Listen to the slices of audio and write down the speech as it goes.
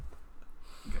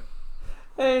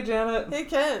Hey, Janet. Hey,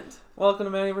 Kent. Welcome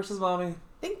to Manny vs. Mommy.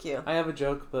 Thank you. I have a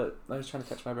joke, but I was trying to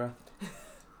catch my breath.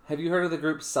 Have you heard of the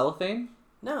group Cellophane?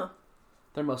 No.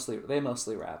 They mostly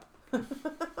rap.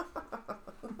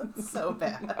 So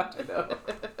bad. I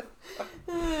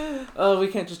know. Oh, we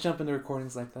can't just jump into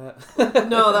recordings like that.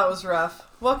 No, that was rough.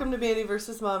 Welcome to Manny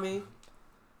vs. Mommy.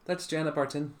 That's Janet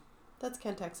Barton. That's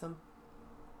Kent Exum.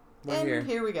 We're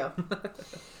Here we go.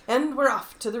 And we're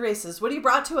off to the races. What are you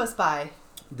brought to us by?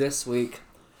 This week,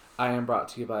 I am brought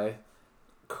to you by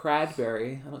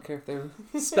Cradbury. I don't care if they're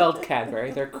spelled Cadbury.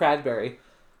 They're Cradbury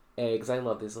eggs. I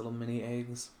love these little mini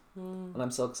eggs. And I'm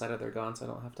so excited they're gone, so I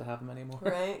don't have to have them anymore.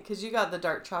 Right? Because you got the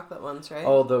dark chocolate ones, right?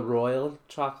 Oh, the royal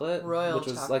chocolate? Which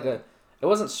was chocolate. it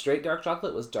wasn't straight dark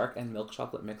chocolate, it was dark and milk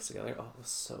chocolate mixed together. Oh, it was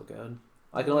so good.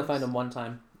 I could only find them one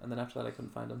time, and then after that I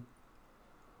couldn't find them.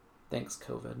 Thanks,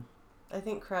 COVID. I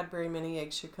think Cradbury mini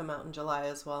eggs should come out in July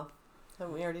as well.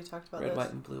 Haven't we already talked about Red, this?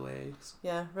 white, and blue eggs.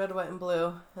 Yeah, red, white, and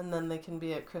blue. And then they can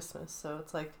be at Christmas. So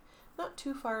it's like not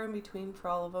too far in between for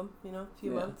all of them, a few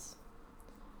months.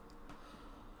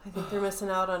 I think they're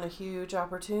missing out on a huge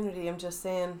opportunity. I'm just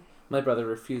saying. My brother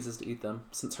refuses to eat them.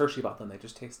 Since Hershey bought them, they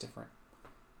just taste different.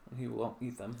 And he won't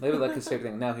eat them. They were like his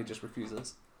favorite thing. Now he just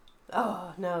refuses.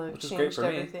 Oh, no, they've Which is changed great for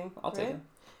everything. me. I'll take it.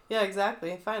 Yeah,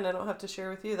 exactly. Fine, I don't have to share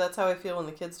with you. That's how I feel when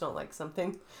the kids don't like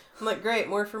something. I'm like, great,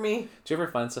 more for me. Do you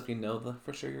ever find stuff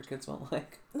for sure your kids won't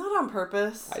like? Not on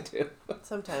purpose. I do.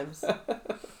 Sometimes.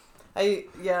 They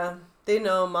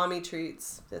know mommy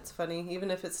treats. It's funny. Even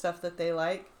if it's stuff that they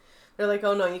like, they're like,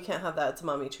 oh no, you can't have that. It's a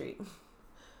mommy treat.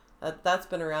 That's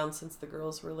been around since the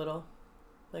girls were little.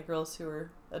 My girls who are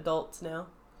adults now.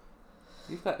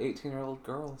 You've got 18-year-old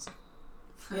girls.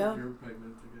 Yeah. You're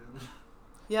pregnant again.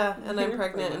 Yeah, and I'm You're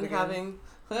pregnant and having...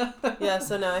 Yeah,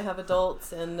 so now I have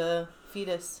adults and a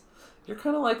fetus. You're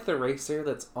kind of like the racer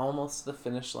that's almost to the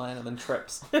finish line and then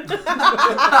trips. And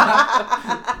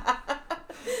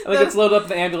gets loaded up in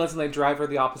the ambulance and they drive her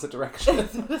the opposite direction.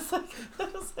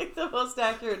 That was like the most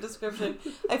accurate description.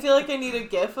 I feel like I need a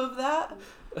gif of that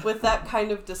with that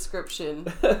kind of description.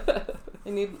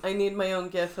 I need my own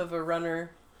gif of a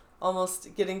runner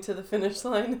almost getting to the finish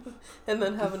line and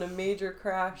then having a major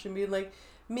crash and being like,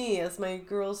 me as my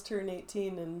girls turn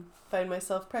 18 and find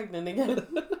myself pregnant again.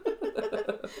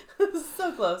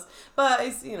 So close. But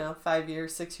 5-year,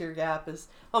 6-year gap is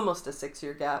almost a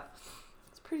 6-year gap.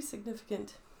 It's pretty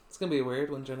significant. It's gonna be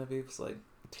weird when Genevieve's like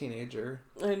a teenager.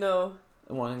 I know.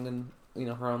 And wanting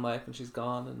her own life and she's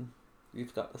gone and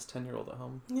you've got this 10-year-old at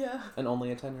home. Yeah. And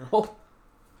only a 10-year-old.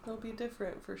 It'll be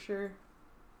different for sure.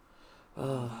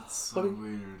 That's so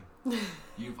weird.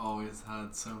 You've always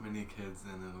had so many kids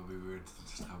and it'll be weird to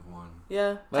just have one.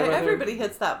 Yeah. Everybody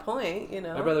hits that point,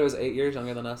 My brother was 8 years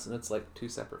younger than us and it's like 2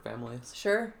 separate families.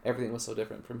 Sure. Everything was so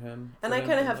different from him. And I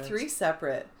kind of have 3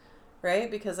 separate,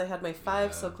 right? Because I had my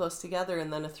 5 so close together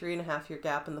and then a 3.5-year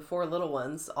gap and the 4 little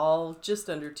ones all just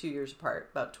under 2 years apart,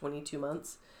 about 22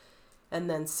 months. And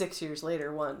then 6 years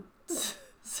later, 1.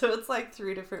 So it's like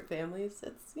 3 different families.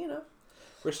 It's,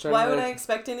 why would I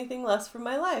expect anything less from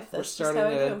my life? That's just how I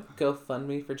do. We're starting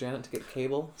a GoFundMe for Janet to get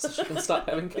cable so she can stop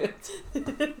having kids.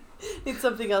 Need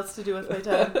something else to do with my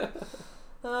time.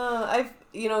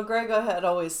 Greg had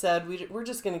always said, we're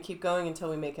just going to keep going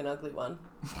until we make an ugly one.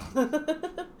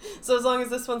 So as long as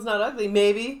this one's not ugly,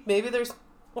 maybe there's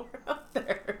more out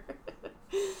there.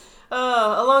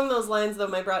 Along those lines, though,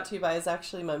 my brought to you by is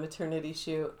actually my maternity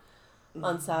shoot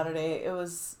on Saturday. It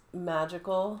was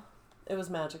magical. It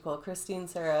was magical. Christine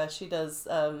Sarah, she does,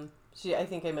 I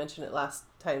think I mentioned it last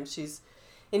time, she's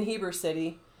in Heber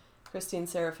City. Christine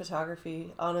Sarah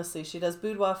Photography. Honestly, she does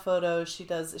boudoir photos.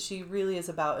 She really is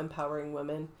about empowering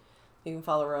women. You can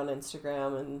follow her on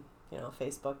Instagram and,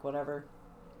 Facebook, whatever.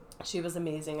 She was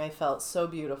amazing. I felt so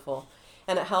beautiful.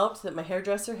 And it helped that my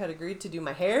hairdresser had agreed to do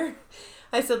my hair.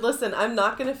 I said, listen, I'm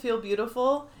not going to feel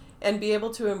beautiful and be able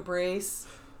to embrace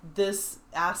this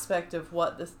aspect of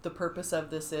what the purpose of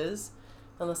this is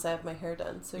unless I have my hair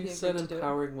done. So you he said agreed to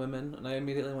empowering women, and I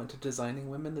immediately went to Designing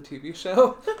Women, the TV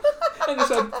show. I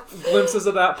just had glimpses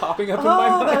of that popping up in my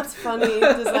mind. Oh, that's funny.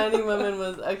 Designing Women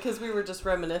was, because we were just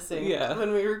reminiscing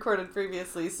when we recorded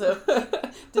previously. So,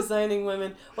 Designing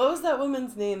Women. What was that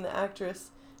woman's name, the actress?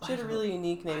 She had a really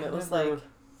unique name. It was I don't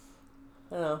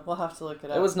know. We'll have to look it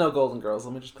up. It was no Golden Girls,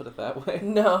 let me just put it that way.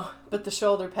 No, but the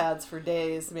shoulder pads for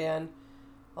days, man.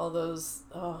 All those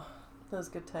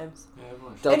good times.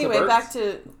 Yeah, anyway, Burks? back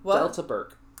to what? Delta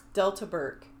Burke. Delta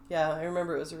Burke. Yeah, I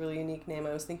remember it was a really unique name.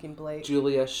 I was thinking Blake.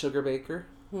 Julia Sugarbaker.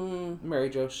 Mary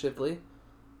Jo Shively.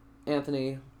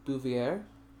 Anthony Bouvier.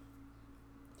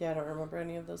 Yeah, I don't remember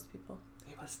any of those people.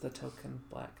 He was the token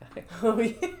black guy. Oh,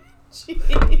 yeah.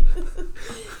 Jeez.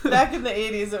 Back in the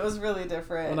 80s, it was really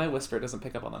different. When I whisper, it doesn't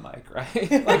pick up on the mic,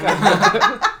 right? Like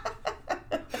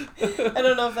I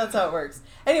don't know if that's how it works.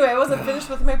 Anyway, I wasn't finished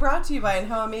with my brought to you by and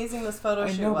how amazing this photo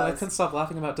shoot was. But I couldn't stop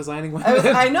laughing about designing women.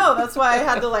 I know, that's why I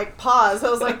had to like pause. I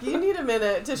was like, you need a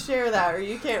minute to share that or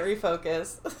you can't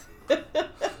refocus.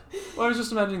 Well, I was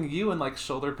just imagining you in like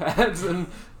shoulder pads and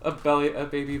a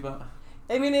baby butt.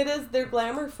 I mean, they're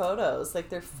glamour photos. Like,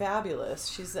 they're fabulous.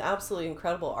 She's an absolutely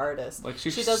incredible artist. Like, she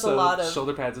does a lot of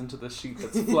shoulder pads into the sheet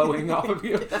that's flowing off of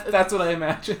you. Yes. That's what I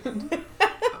imagined.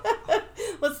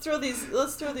 Let's throw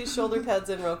these shoulder pads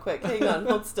in real quick. Hang on,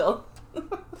 hold still.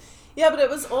 Yeah, but it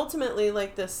was ultimately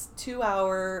like this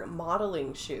 2-hour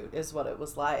modeling shoot is what it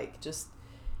was like. Just,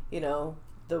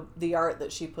 the art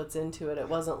that she puts into it. It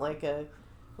wasn't like a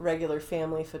regular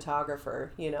family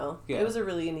photographer, Yeah. It was a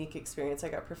really unique experience. I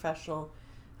got professional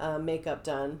makeup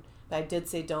done. I did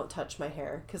say don't touch my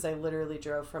hair because I literally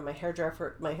drove from my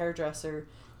hairdresser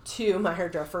to my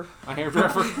hairdresser.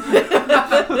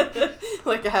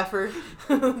 Like a heifer.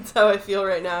 That's how I feel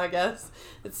right now, I guess.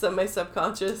 It's my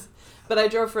subconscious. But I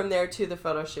drove from there to the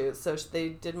photo shoot. So they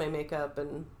did my makeup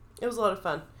and it was a lot of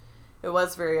fun. It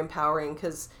was very empowering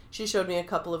because she showed me a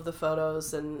couple of the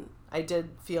photos and I did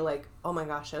feel like, oh my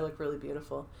gosh, I look really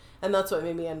beautiful. And that's what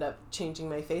made me end up changing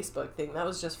my Facebook thing. That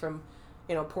was just from,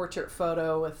 portrait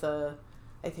photo with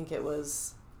I think it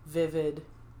was Vivid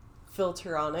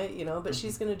filter on it, but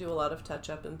she's going to do a lot of touch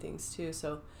up and things too.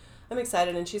 So I'm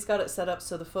excited. And she's got it set up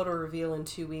so the photo reveal in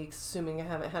 2 weeks, assuming I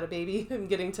haven't had a baby. I'm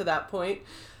getting to that point.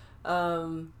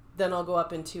 Then I'll go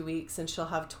up in 2 weeks and she'll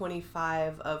have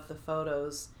 25 of the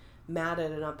photos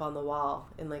matted and up on the wall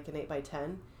in like an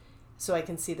 8x10. So I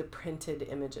can see the printed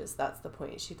images. That's the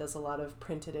point. She does a lot of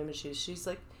printed images. She's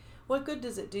like, what good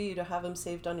does it do you to have them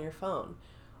saved on your phone?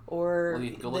 Or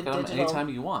you can go look at them anytime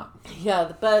you want.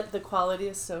 Yeah, but the quality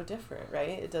is so different, right?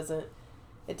 It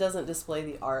doesn't display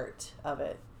the art of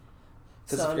it.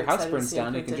 Because if your house burns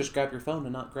down, you can just grab your phone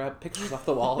and not grab pictures off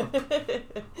the wall.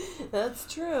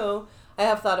 That's true. I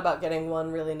have thought about getting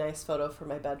one really nice photo for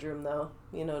my bedroom, though.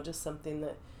 Just something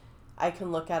that I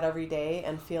can look at every day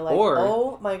and feel like,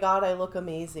 oh my God, I look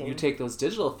amazing. You take those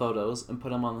digital photos and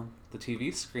put them on the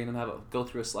TV screen and have it go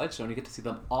through a slideshow and you get to see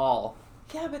them all.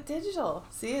 Yeah, but digital.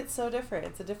 See, it's so different.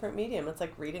 It's a different medium. It's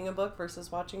like reading a book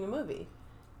versus watching a movie.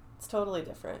 It's totally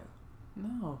different.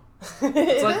 No.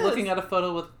 It's like looking at a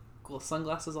photo with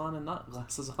sunglasses on and not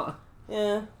glasses on.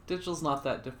 Yeah. Digital's not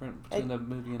that different between a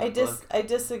movie and a book. I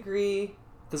disagree.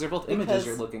 Because they're both images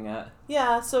you're looking at.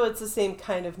 Yeah, so it's the same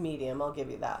kind of medium. I'll give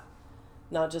you that.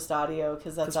 Not just audio,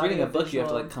 because that's audio. Because reading a book, visual.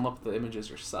 you have to come up with the images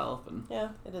yourself. And yeah,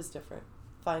 it is different.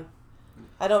 Fine.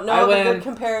 I don't know a good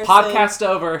comparison. Podcast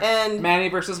over. And Manny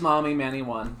versus Mommy. Manny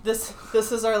won. This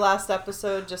is our last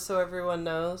episode, just so everyone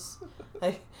knows.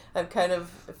 I'm kind of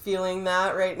feeling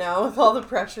that right now with all the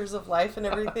pressures of life and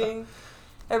everything.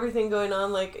 Everything going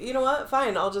on. Like, you know what?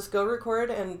 Fine. I'll just go record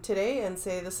today and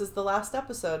say this is the last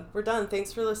episode. We're done.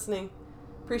 Thanks for listening.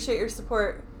 Appreciate your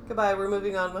support. Goodbye. We're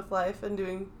moving on with life and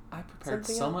doing I prepared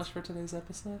so much for today's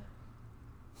episode.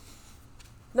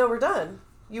 No, we're done.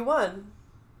 You won.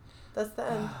 That's the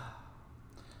end.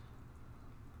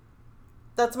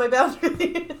 That's my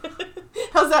boundary.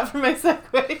 How's that for my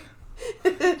segue?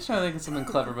 I was trying to think of something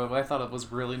clever, but I thought it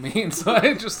was really mean, so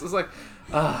I just was like,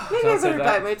 maybe I better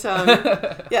bite my tongue.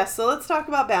 Yeah, so let's talk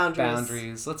about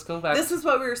boundaries. Let's go back. This is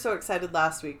what we were so excited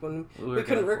last week when we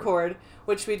couldn't record,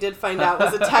 which we did find out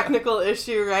was a technical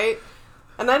issue, right?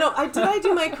 And did I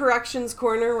do my corrections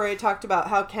corner where I talked about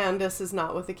how Candace is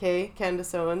not with a K?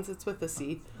 Candace Owens, it's with a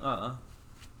C.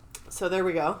 So there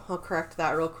we go. I'll correct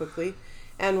that real quickly.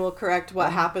 And we'll correct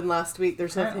what happened last week.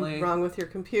 There's nothing wrong with your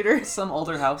computer. Some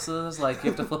older houses, like, you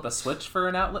have to flip a switch for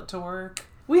an outlet to work.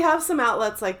 We have some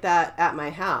outlets like that at my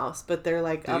house, but they're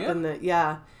like up in the,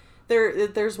 yeah.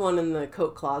 There's one in the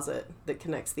coat closet that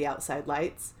connects the outside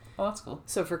lights. Oh, that's cool.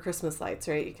 So for Christmas lights,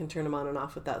 right, you can turn them on and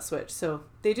off with that switch. So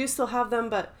they do still have them,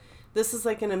 but this is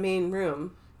like in a main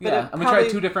room. Yeah, and we tried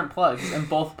 2 different plugs, and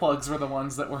both plugs were the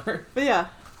ones that were... But yeah.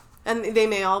 And they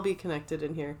may all be connected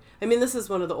in here. I mean, this is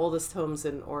one of the oldest homes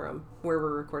in Orem, where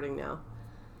we're recording now.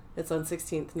 It's on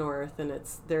 16th North, and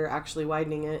they're actually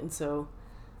widening it, and so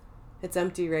it's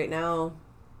empty right now.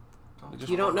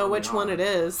 You don't know which one it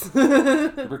is.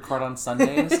 Record on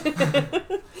Sundays.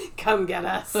 Come get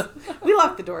us. We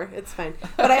lock the door. It's fine.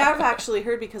 But I have actually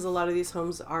heard, because a lot of these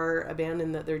homes are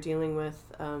abandoned, that they're dealing with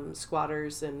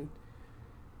squatters and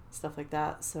stuff like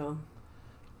that. So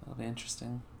that'll be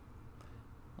interesting.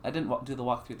 I didn't do the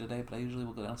walkthrough today, but I usually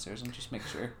will go downstairs and just make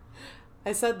sure.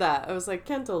 I said that. I was like,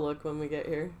 Kent will look when we get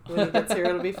here. When he gets here,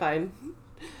 it'll be fine.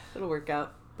 It'll work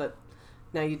out. But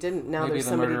Now you didn't. Now Maybe there's the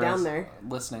somebody murderers down there.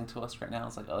 listening to us right now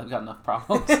is like, oh, they've got enough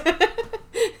problems.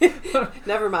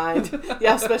 Never mind.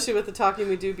 Yeah, especially with the talking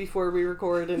we do before we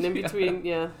record and in between.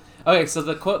 Yeah. Okay, so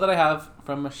the quote that I have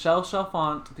from Michelle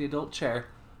Chalfant, the adult chair,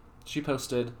 she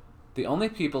posted, "The only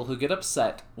people who get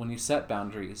upset when you set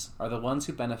boundaries are the ones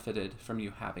who benefited from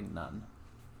you having none."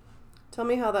 Tell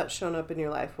me how that's shown up in your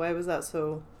life. Why was that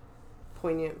so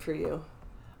poignant for you?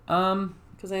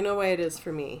 Because I know why it is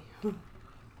for me.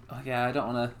 Yeah, I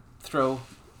don't want to throw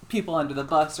people under the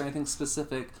bus or anything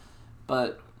specific,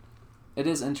 but it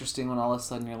is interesting when all of a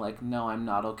sudden you're like, no, I'm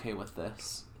not okay with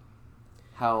this.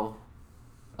 How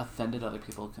offended other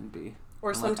people can be.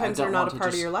 Or sometimes they're not a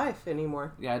part of your life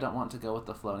anymore. Yeah, I don't want to go with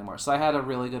the flow anymore. So I had a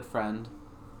really good friend,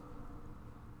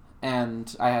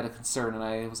 and I had a concern, and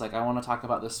I was like, I want to talk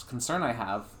about this concern I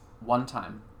have one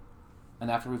time. And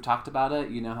after we've talked about it,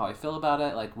 you know how I feel about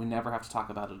it, like, we never have to talk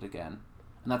about it again.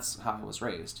 And that's how I was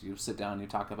raised. You sit down, you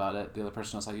talk about it, the other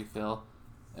person knows how you feel,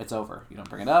 it's over. You don't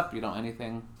bring it up, you don't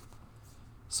anything.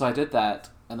 So I did that,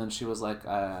 and then she was like,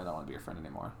 I don't want to be your friend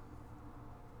anymore.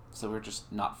 So we're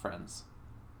just not friends.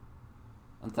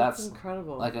 And that's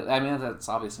incredible. Like, I mean, that's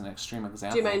obviously an extreme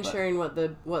example. Do you mind sharing what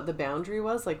the boundary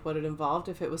was, like what it involved?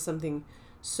 If it was something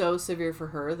so severe for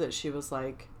her that she was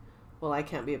like, well, I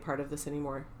can't be a part of this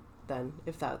anymore, then,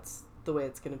 if that's the way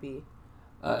it's going to be.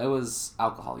 It was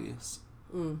alcohol use.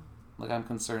 Mm. Like, I'm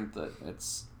concerned that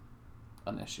it's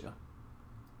an issue.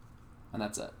 And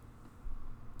that's it.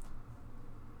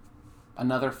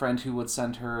 Another friend who would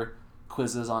send her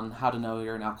quizzes on how to know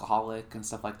you're an alcoholic and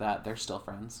stuff like that, they're still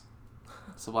friends.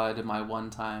 So why did my one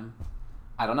time?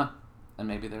 I don't know. And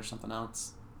maybe there's something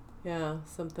else. Yeah,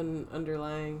 something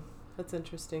underlying. That's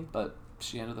interesting. But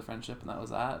she ended the friendship, and that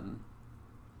was that. And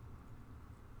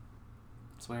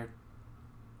it's weird.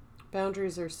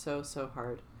 Boundaries are so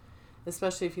hard.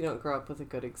 Especially if you don't grow up with a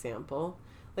good example.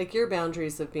 Like, your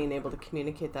boundaries of being able to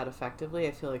communicate that effectively,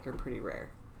 I feel like are pretty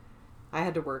rare. I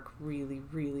had to work really,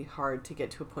 really hard to get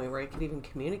to a point where I could even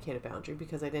communicate a boundary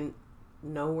because I didn't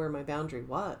know where my boundary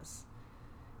was.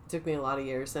 It took me a lot of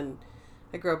years, and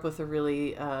I grew up with a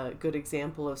really good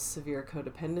example of severe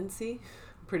codependency.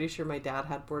 I'm pretty sure my dad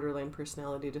had borderline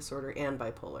personality disorder and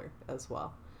bipolar as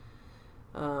well.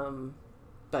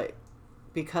 But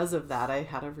because of that, I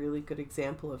had a really good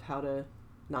example of how to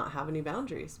not have any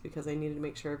boundaries because I needed to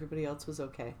make sure everybody else was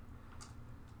okay.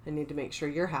 I need to make sure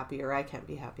you're happy or I can't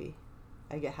be happy.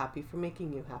 I get happy from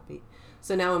making you happy.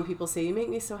 So now when people say, you make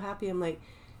me so happy, I'm like,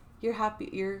 you're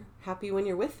happy when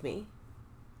you're with me,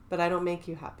 but I don't make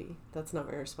you happy. That's not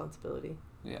my responsibility.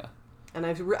 Yeah. And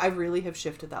I really have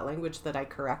shifted that language that I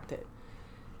correct it.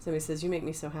 Somebody says, you make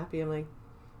me so happy. I'm like,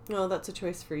 no, that's a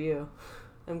choice for you.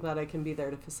 I'm glad I can be there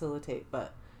to facilitate,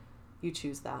 but you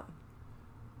choose that.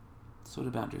 So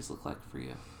what do boundaries look like for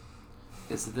you?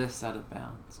 Is this out of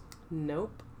bounds?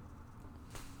 Nope.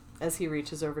 As he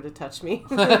reaches over to touch me.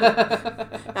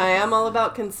 I am all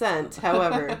about consent.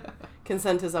 However,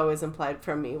 consent is always implied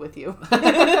from me with you.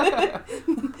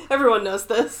 Everyone knows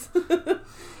this.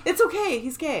 It's okay.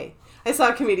 He's gay. I saw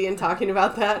a comedian talking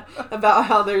about that, about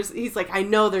how he's like, I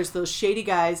know there's those shady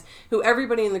guys who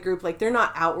everybody in the group, like, they're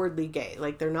not outwardly gay.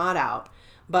 Like, they're not out,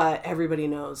 but everybody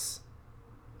knows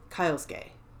Kyle's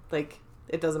gay. Like,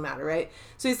 it doesn't matter, right?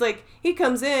 So he's like, he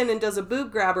comes in and does a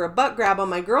boob grab or a butt grab on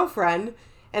my girlfriend,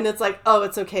 and it's like, oh,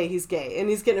 it's okay, he's gay, and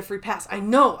he's getting a free pass. I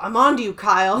know, I'm on to you,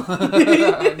 Kyle.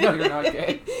 I know you're not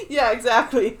gay. Yeah,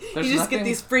 exactly. You just get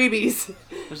these freebies.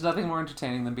 There's nothing more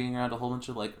entertaining than being around a whole bunch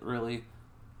of, like, really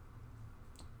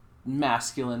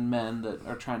masculine men that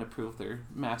are trying to prove they're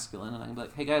masculine, and I'm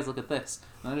like, hey guys, look at this,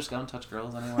 and I just go and touch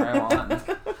girls anywhere I want,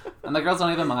 and the girls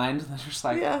don't even mind. They're just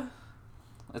like, yeah,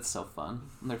 it's so fun.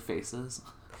 And their faces.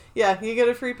 Yeah, you get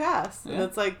a free pass, and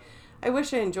it's like, I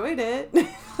wish I enjoyed it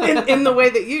in the way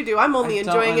that you do. I'm only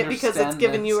enjoying it because it's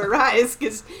given you a rise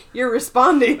because you're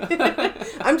responding.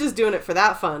 I'm just doing it for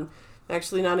that fun.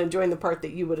 Actually, not enjoying the part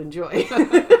that you would enjoy.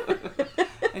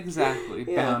 Exactly.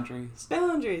 Yeah.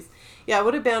 Boundaries. Yeah,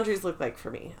 what do boundaries look like for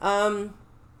me? A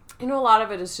lot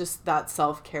of it is just that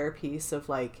self-care piece of,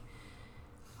 like,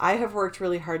 I have worked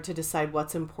really hard to decide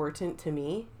what's important to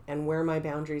me and where my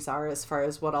boundaries are as far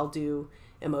as what I'll do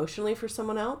emotionally for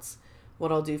someone else,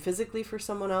 what I'll do physically for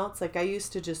someone else. Like, I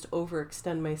used to just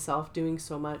overextend myself doing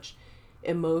so much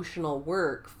emotional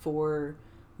work for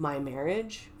my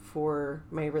marriage, for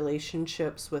my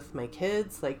relationships with my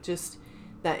kids, like, just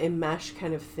that enmesh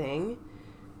kind of thing.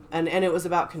 And it was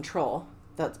about control.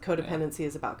 That codependency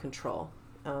is about control.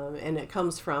 And it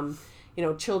comes from,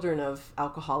 children of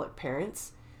alcoholic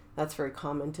parents. That's very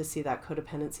common to see that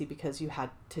codependency because you had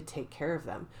to take care of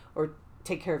them or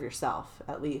take care of yourself,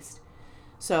 at least.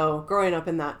 So growing up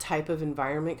in that type of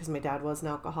environment, because my dad was an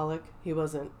alcoholic, he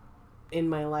wasn't in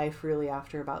my life really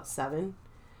after about 7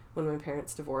 when my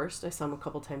parents divorced. I saw him a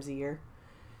couple times a year,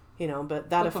 but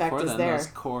that effect is there. Those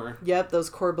core. Yep, those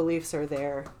core beliefs are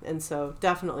there. And so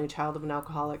definitely child of an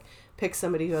alcoholic. Pick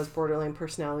somebody who has borderline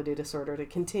personality disorder to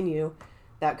continue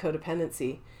that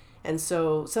codependency. And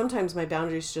so sometimes my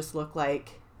boundaries just look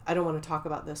like, I don't want to talk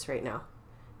about this right now.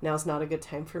 Now's not a good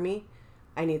time for me.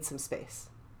 I need some space.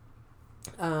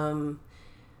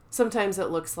 Sometimes it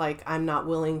looks like I'm not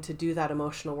willing to do that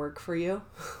emotional work for you.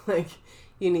 Like,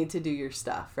 you need to do your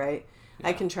stuff, right? Yeah.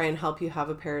 I can try and help you have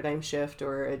a paradigm shift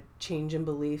or a change in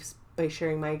beliefs by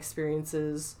sharing my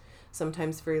experiences,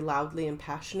 sometimes very loudly and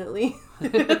passionately.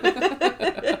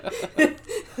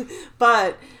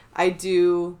 But I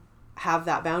do have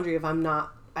that boundary of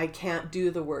I can't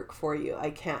do the work for you. I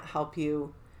can't help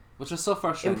you. Which is so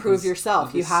frustrating. Improve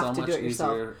yourself. You have to do it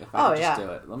yourself. If I could just do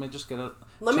it. Let me just get it.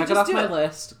 Check it off my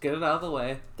list. Get it out of the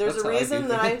way. There's a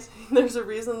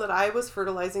reason that I was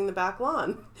fertilizing the back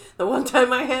lawn. The one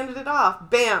time I handed it off,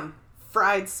 bam,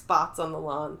 fried spots on the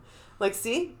lawn. Like,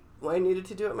 see, I needed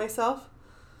to do it myself.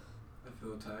 I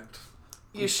feel attacked.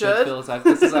 You should feel attacked.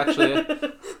 This is actually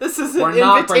this is an we're invitation.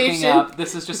 Not breaking up.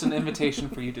 This is just an invitation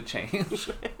for you to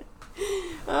change.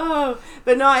 Oh,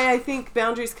 but no, I think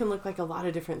boundaries can look like a lot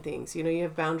of different things. You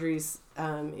have boundaries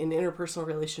in interpersonal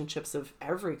relationships of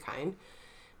every kind,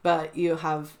 but you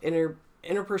have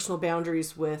interpersonal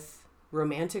boundaries with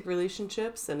romantic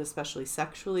relationships and especially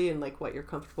sexually and like what you're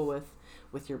comfortable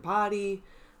with your body.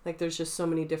 Like, there's just so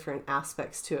many different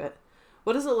aspects to it.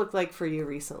 What does it look like for you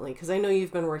recently? Because I know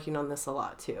you've been working on this a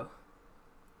lot too.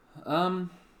 A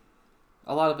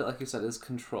lot of it, like you said, is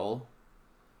control.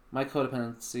 My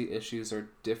codependency issues are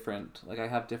different. Like, I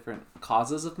have different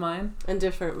causes of mine. And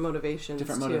different motivations,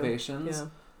 Yeah.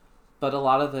 But a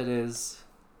lot of it is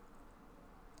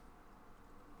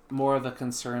more of a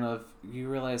concern of, you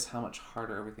realize how much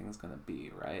harder everything is going to be,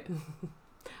 right?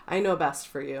 I know best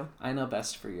for you. I know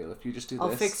best for you. If you just do this...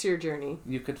 I'll fix your journey.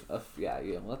 You could...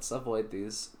 let's avoid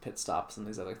these pit stops and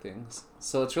these other things.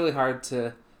 So it's really hard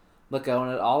to let go,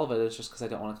 and all of it is just because I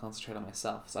don't want to concentrate on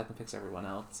myself, so I can fix everyone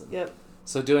else. And yep.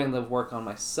 So doing the work on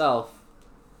myself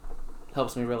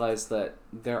helps me realize that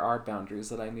there are boundaries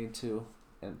that I need to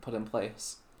put in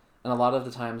place. And a lot of the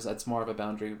times it's more of a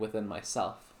boundary within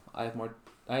myself. I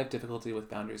have difficulty with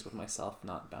boundaries with myself,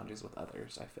 not boundaries with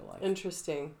others, I feel like.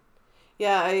 Interesting.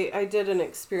 Yeah, I did an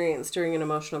experience during an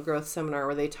emotional growth seminar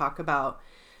where they talk about,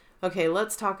 okay,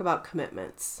 let's talk about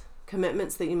commitments.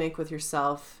 Commitments that you make with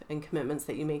yourself and commitments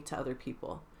that you make to other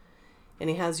people. And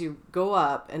he has you go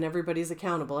up and everybody's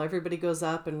accountable. Everybody goes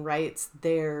up and writes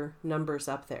their numbers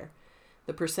up there.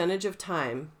 The percentage of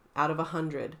time out of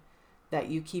 100 that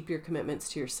you keep your commitments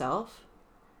to yourself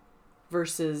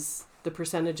versus the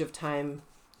percentage of time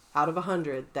out of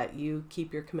 100 that you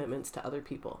keep your commitments to other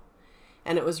people.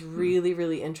 And it was really,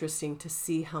 really interesting to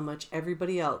see how much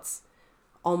everybody else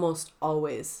almost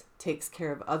always takes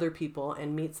care of other people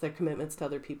and meets their commitments to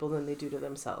other people than they do to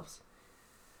themselves.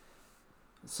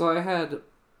 So I had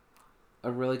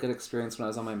a really good experience when I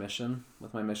was on my mission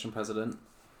with my mission president,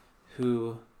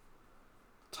 who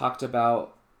talked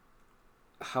about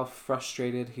how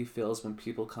frustrated he feels when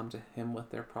people come to him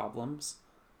with their problems,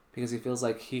 because he feels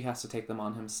like he has to take them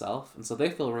on himself. And so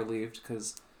they feel relieved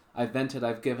because I've vented,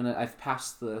 I've given it, I've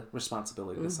passed the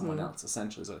responsibility to someone else,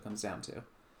 essentially is what it comes down to.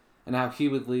 And how he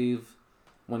would leave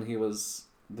when he was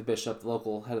the bishop, the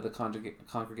local head of the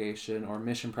congregation, or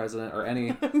mission president, or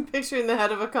any... I'm picturing the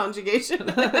head of a conjugation.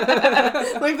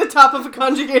 Like the top of a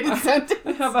conjugated sentence.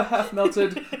 I have a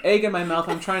half-melted egg in my mouth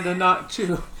I'm trying to not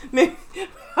chew.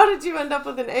 How did you end up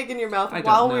with an egg in your mouth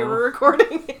we were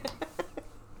recording?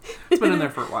 It's been in there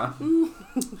for a while.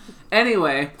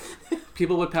 Anyway,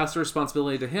 people would pass the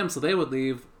responsibility to him, so they would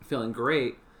leave feeling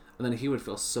great, and then he would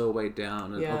feel so weighed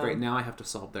down. And, oh great, now I have to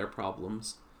solve their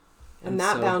problems. And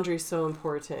that boundary is so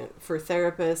important for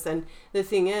therapists. And the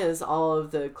thing is, all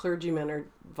of the clergymen are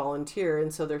volunteer,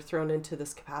 and so they're thrown into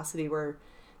this capacity where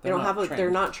they're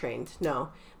not trained, no,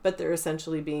 but they're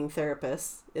essentially being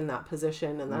therapists in that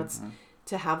position. And that's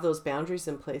to have those boundaries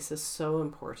in place is so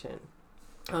important.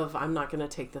 I'm not going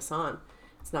to take this on.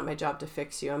 It's not my job to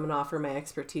fix you. I'm going to offer my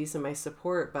expertise and my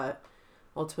support, but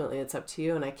ultimately it's up to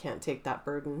you, and I can't take that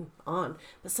burden on.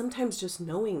 But sometimes just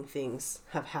knowing things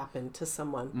have happened to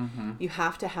someone, you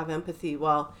have to have empathy.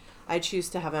 Well, I choose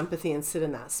to have empathy and sit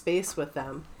in that space with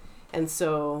them. And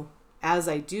so as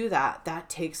I do that, that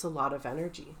takes a lot of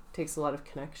energy, takes a lot of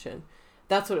connection.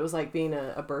 That's what it was like being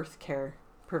a birth care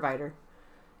provider.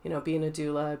 Being a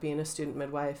doula, being a student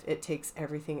midwife, it takes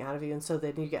everything out of you. And so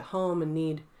then you get home and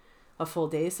need a full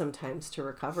day sometimes to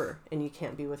recover, and you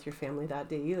can't be with your family that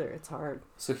day either. It's hard.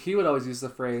 So he would always use the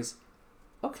phrase,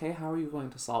 okay, how are you going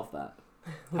to solve that?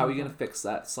 How are you going to fix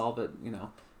that? Solve it,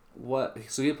 what?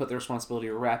 So you put the responsibility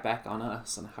right back on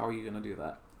us, and how are you going to do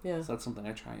that? Yeah. So that's something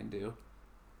I try and do.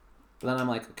 But then I'm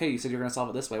like, okay, you said you're going to solve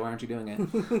it this way. Why aren't you doing it?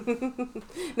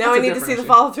 Now I need to see the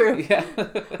follow through. Yeah.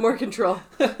 More control.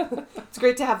 It's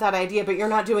great to have that idea, but you're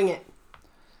not doing it.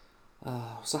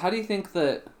 So how do you think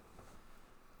that,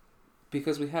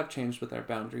 because we have changed with our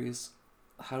boundaries,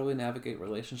 how do we navigate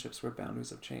relationships where boundaries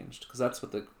have changed? Because that's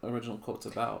what the original quote's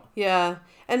about. Yeah.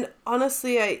 And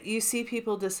honestly, you see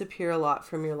people disappear a lot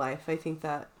from your life. I think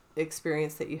that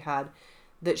experience that you had,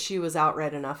 that she was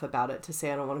outright enough about it to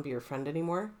say, I don't want to be your friend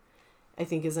anymore, I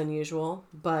think is unusual.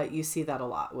 But you see that a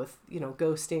lot with,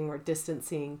 ghosting or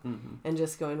distancing, and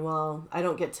just going, well, I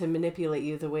don't get to manipulate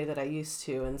you the way that I used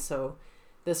to. And so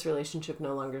this relationship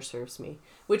no longer serves me,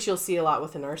 which you'll see a lot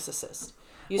with a narcissist.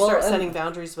 You start setting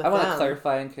boundaries with them. I want to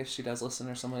clarify in case she does listen,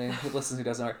 or somebody who listens who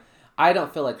doesn't know her. I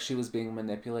don't feel like she was being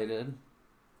manipulated.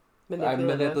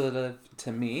 Manipulative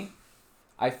to me.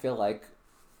 I feel like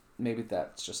maybe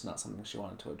that's just not something she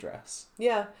wanted to address.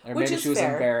 Yeah, or which maybe is she was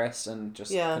fair. Embarrassed and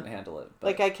just couldn't handle it. But,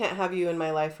 like, I can't have you in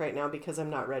my life right now because I'm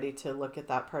not ready to look at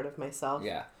that part of myself.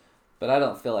 Yeah. But I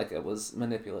don't feel like it was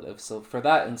manipulative. So for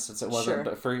that instance, it wasn't. Sure.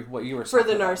 But for what you were saying. For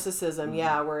the narcissism,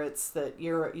 where it's that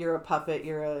you're a puppet,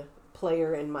 you're a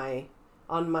player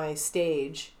on my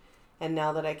stage, and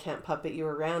now that I can't puppet you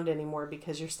around anymore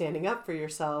because you're standing up for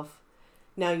yourself,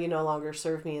 now you no longer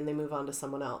serve me, and they move on to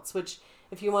someone else. Which,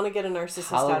 if you want to get a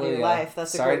narcissist out of your life,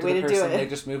 that's a great way to do it. They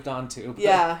just moved on to.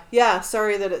 But... Yeah.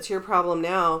 Sorry that it's your problem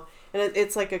now, and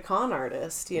it's like a con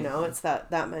artist. It's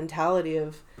that mentality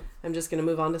of, I'm just going to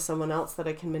move on to someone else that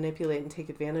I can manipulate and take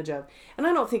advantage of. And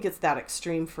I don't think it's that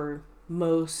extreme for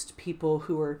most people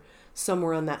who are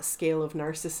somewhere on that scale of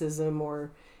narcissism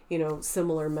or,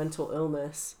 similar mental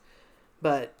illness.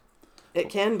 But it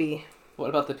can be. What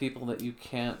about the people that you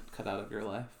can't cut out of your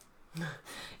life?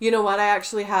 You know what? I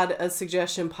actually had a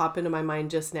suggestion pop into my mind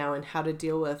just now on how to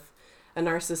deal with a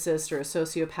narcissist or a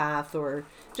sociopath or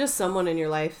just someone in your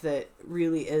life that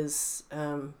really is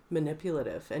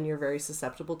manipulative and you're very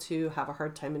susceptible to, have a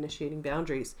hard time initiating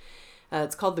boundaries.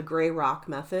 It's called the Gray Rock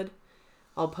Method.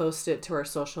 I'll post it to our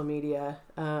social media.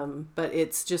 But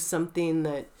it's just something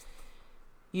that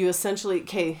you essentially,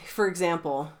 for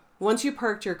example, once you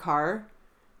parked your car,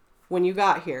 when you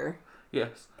got here,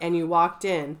 yes, and you walked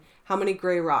in, how many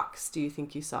gray rocks do you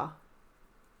think you saw?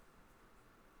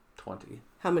 20.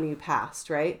 How many you passed,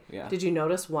 right? Yeah. Did you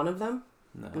notice one of them?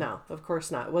 No, of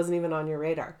course not. It wasn't even on your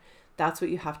radar. That's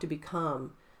what you have to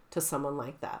become to someone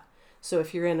like that. So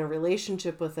if you're in a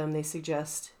relationship with them, they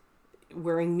suggest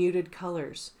wearing muted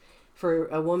colors. For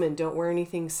a woman, don't wear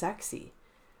anything sexy,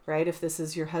 right? If this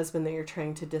is your husband that you're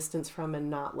trying to distance from and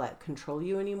not let control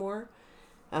you anymore,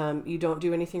 you don't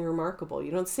do anything remarkable.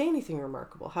 You don't say anything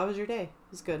remarkable. How was your day?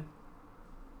 It was good.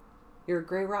 You're a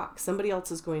gray rock. Somebody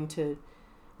else is going to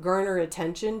garner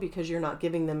attention because you're not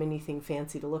giving them anything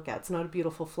fancy to look at. It's not a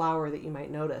beautiful flower that you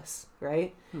might notice,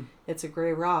 right? It's a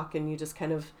gray rock, and you just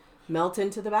kind of melt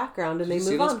into the background, and they move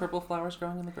on. Did you see those purple flowers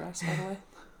growing in the grass, by the way?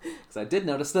 Because I did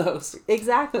notice those.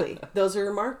 Exactly. Those are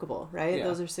remarkable, right? Yeah.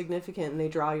 Those are significant, and they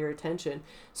draw your attention.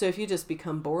 So if you just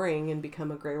become boring and become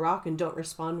a gray rock and don't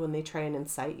respond when they try and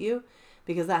incite you,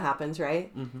 because that happens,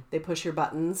 right? Mm-hmm. They push your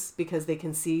buttons because they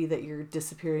can see that you're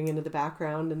disappearing into the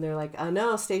background, and they're like, "Oh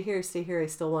no, stay here. I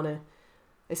still want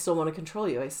to control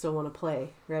you. I still want to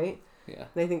play," right? Yeah.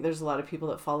 And I think there's a lot of people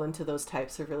that fall into those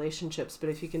types of relationships. But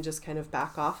if you can just kind of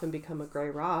back off and become a gray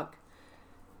rock,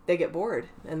 they get bored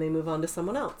and they move on to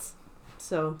someone else.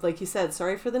 So, like you said,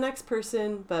 sorry for the next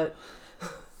person, but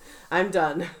I'm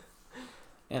done.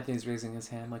 Anthony's raising his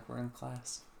hand like we're in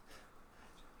class.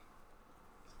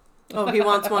 Oh, he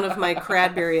wants one of my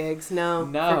Cradbury eggs. No,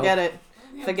 forget it.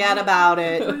 Forget about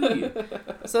it.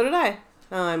 So did I.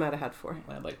 Oh, I might have had 4.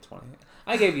 I had like 20.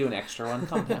 I gave you an extra one.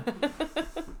 Calm down.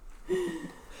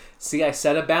 See, I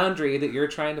set a boundary that you're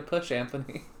trying to push,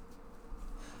 Anthony.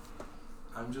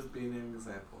 I'm just being an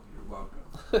example. You're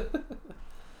welcome.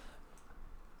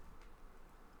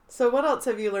 So what else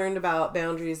have you learned about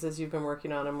boundaries as you've been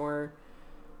working on them? Or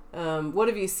what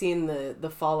have you seen the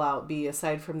fallout be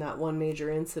aside from that one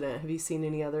major incident? Have you seen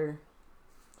any other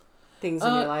things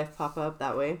in your life pop up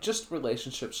that way? Just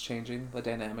relationships changing, the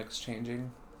dynamics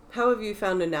changing. How have you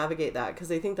found to navigate that?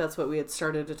 Because I think that's what we had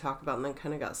started to talk about and then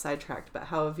kind of got sidetracked. But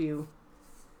how have you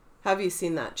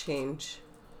seen that change?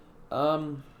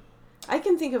 I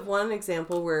can think of one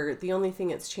example where the only thing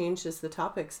that's changed is the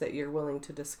topics that you're willing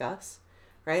to discuss,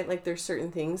 right? Like there's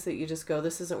certain things that you just go,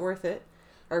 this isn't worth it.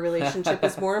 Our relationship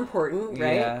is more important,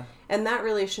 right? Yeah. And that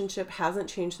relationship hasn't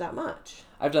changed that much.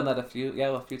 I've done that a few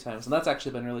times, and that's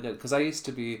actually been really good because I used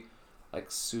to be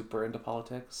like super into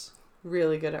politics.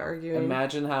 Really good at arguing.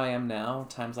 Imagine how I am now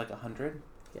times like 100.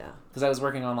 Yeah. Because I was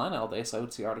working online all day, so I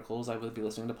would see articles, I would be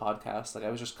listening to podcasts, like I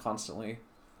was just constantly,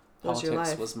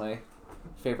 politics was my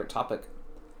favorite topic.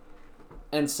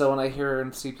 And so when I hear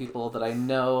and see people that I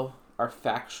know are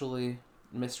factually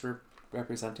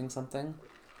misrepresenting something,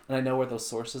 and I know where those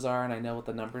sources are, and I know what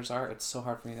the numbers are, it's so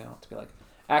hard for me now to be like,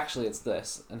 actually it's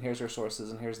this, and here's your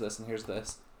sources, and here's this, and here's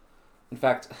this. In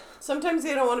fact... Sometimes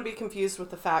you don't want to be confused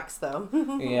with the facts, though.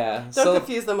 Yeah. Don't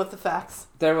confuse them with the facts.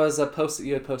 There was a post that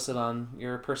you had posted on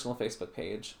your personal Facebook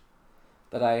page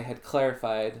that I had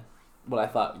clarified what I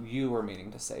thought you were meaning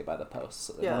to say by the post.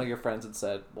 So one of your friends had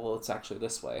said, well, it's actually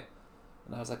this way.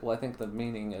 And I was like, well, I think the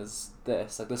meaning is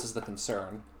this. Like, this is the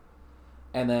concern.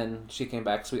 And then she came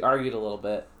back, so we argued a little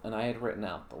bit, and I had written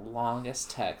out the longest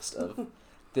text of,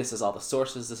 this is all the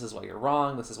sources, this is why you're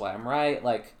wrong, this is why I'm right,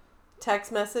 like...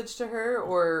 Text message to her,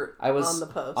 or I was on the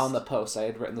post? On the post. I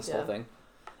had written this whole thing.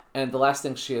 And the last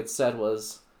thing she had said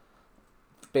was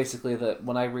basically that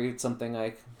when I read something,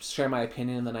 I share my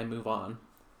opinion and then I move on.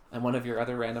 And one of your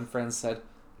other random friends said,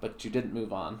 but you didn't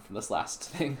move on from this last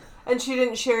thing. And she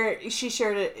didn't share it. She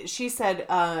shared it. She said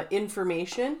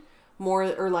information,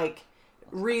 more, or like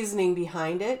reasoning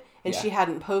behind it. And she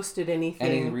hadn't posted anything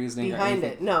any reasoning behind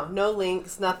it. No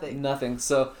links, nothing. Nothing.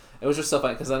 So it was just so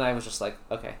funny because then I was just like,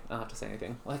 okay, I don't have to say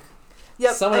anything. Like,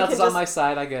 someone else is on my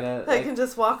side. I get it. I can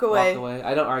just walk away.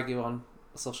 I don't argue on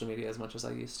social media as much as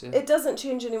I used to. It doesn't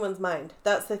change anyone's mind.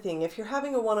 That's the thing. If you're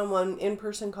having a one-on-one,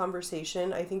 in-person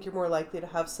conversation, I think you're more likely to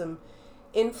have some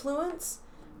influence.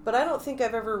 But I don't think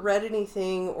I've ever read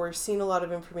anything or seen a lot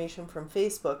of information from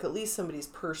Facebook, at least somebody's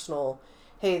personal,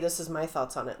 hey, this is my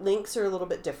thoughts on it. Links are a little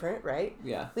bit different, right?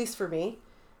 Yeah. At least for me.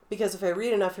 Because if I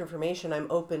read enough information, I'm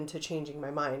open to changing my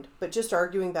mind. But just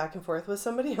arguing back and forth with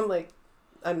somebody, I'm like,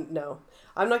 I'm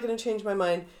not going to change my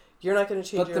mind. You're not going to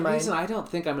change your mind. But the reason I don't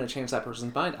think I'm going to change that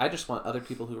person's mind, I just want other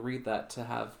people who read that to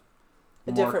have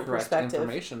a more different correct perspective.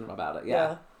 Information about it.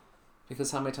 Yeah.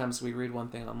 Because how many times we read one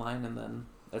thing online and then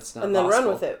it's not and then possible.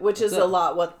 Run with it, which is a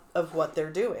lot of what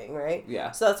they're doing, right?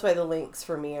 Yeah. So that's why the links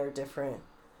for me are different.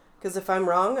 Because if I'm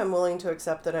wrong, I'm willing to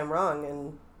accept that I'm wrong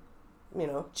and,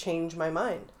 change my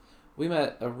mind. We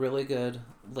met a really good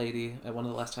lady at one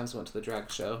of the last times we went to the drag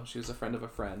show. She was a friend of a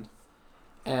friend.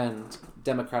 And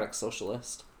Democratic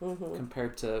Socialist,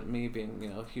 compared to me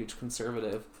being, a huge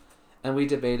conservative. And we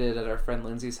debated at our friend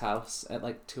Lindsay's house at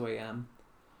like 2 a.m.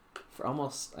 for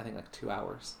almost, I think, like 2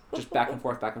 hours. Just back and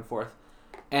forth.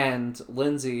 And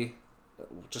Lindsay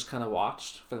just kind of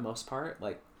watched for the most part.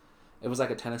 Like, it was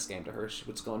like a tennis game to her. She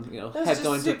was going, head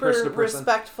going to person to person.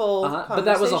 Respectful conversation. But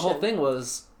that was the whole thing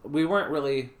was, we weren't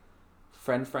really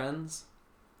friends.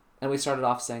 And we started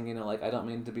off saying, I don't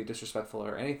mean to be disrespectful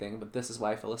or anything, but this is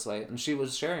why I feel this way. And she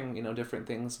was sharing, different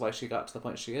things, why she got to the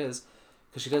point she is.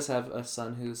 Because she does have a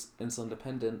son who's insulin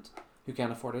dependent, who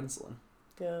can't afford insulin.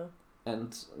 Yeah.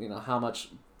 And, how much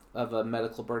of a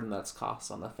medical burden that's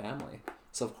cost on the family.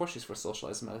 So, of course, she's for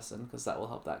socialized medicine, because that will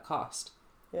help that cost.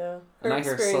 Yeah. And I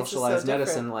hear socialized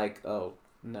medicine like, oh,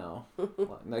 no.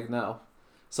 Like, no.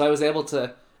 So I was able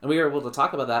to, and we were able to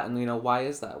talk about that, and, why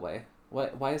is that way?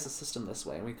 Why is the system this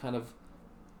way? And we kind of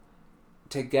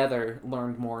together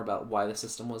learned more about why the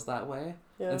system was that way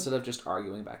instead of just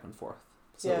arguing back and forth.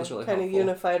 So it was really kind helpful. of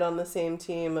unified on the same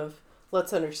team of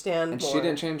let's understand and more. She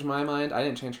didn't change my mind. I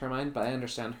didn't change her mind, but I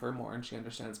understand her more and she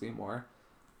understands me more.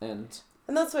 And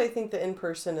that's why I think the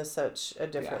in-person is such a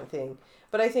different thing.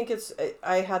 But I think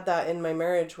I had that in my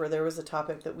marriage where there was a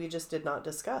topic that we just did not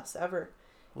discuss ever.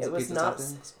 It was not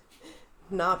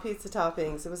pizza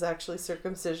toppings. It was actually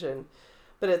circumcision.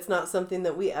 But it's not something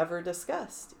that we ever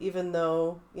discussed. Even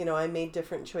though, I made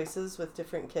different choices with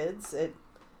different kids, it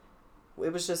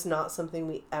was just not something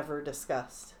we ever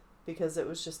discussed because it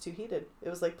was just too heated. It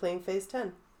was like playing Phase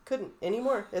 10. Couldn't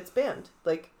anymore. It's banned.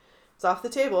 Like, it's off the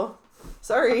table.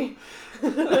 Sorry.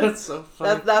 That's so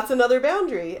funny. That's another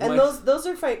boundary. And those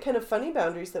are kind of funny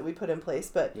boundaries that we put in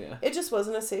place, but it just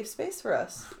wasn't a safe space for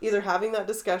us. Either having that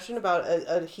discussion about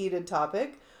a heated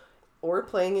topic or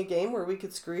playing a game where we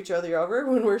could screw each other over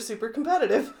when we're super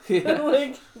competitive. Yeah.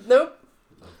 Like, nope.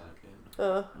 Love that game. My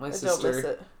I don't miss sister,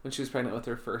 it. when she was pregnant with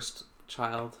her first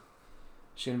child,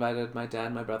 she invited my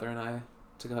dad, my brother, and I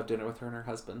to go have dinner with her and her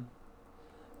husband.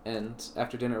 And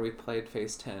after dinner, we played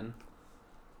Phase 10.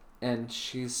 And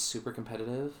she's super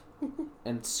competitive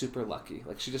and super lucky.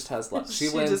 Like, she just has luck. She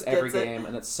wins every game,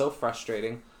 and it's so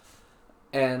frustrating.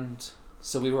 And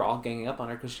so we were all ganging up on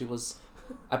her because she was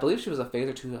I believe she was a phase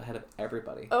or two ahead of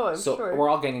everybody. Oh, I'm so sure. we're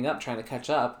all ganging up trying to catch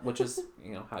up, which is,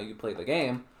 how you play the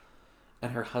game.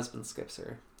 And her husband skips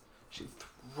her. She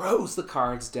throws the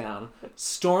cards down,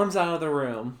 storms out of the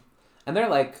room, and they're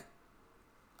like,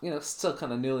 still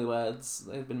kind of newlyweds.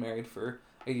 They've been married for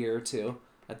a year or two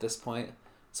at this point.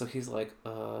 So he's like,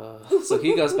 So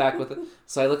he goes back with it.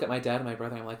 So I look at my dad and my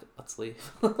brother, and I'm like, let's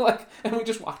leave. And we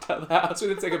just walked out of the house. We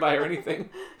didn't say goodbye or anything.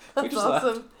 That's We just awesome.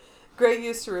 left. Greg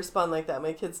used to respond like that.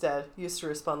 My kid's dad used to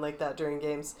respond like that during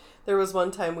games. There was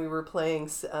one time we were playing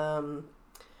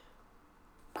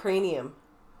Cranium.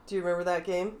 Do you remember that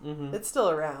game? Mm-hmm. It's still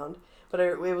around, but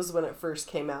it was when it first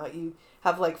came out. You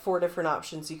have like 4 different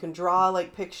options. You can draw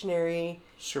like Pictionary.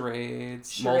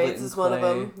 Charades. Charades is one of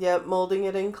them. Yep, molding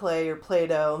it in clay or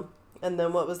Play-Doh. And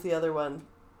then what was the other one?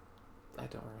 I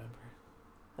don't remember.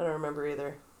 I don't remember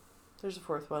either. There's a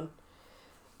 4th one.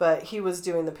 But he was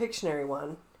doing the Pictionary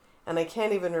one. And I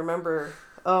can't even remember.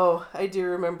 Oh, I do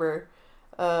remember.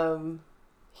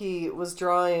 He was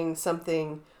drawing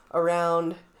something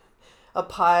around a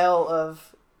pile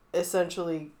of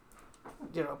essentially,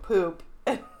 poop.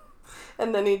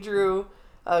 And then he drew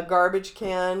a garbage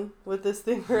can with this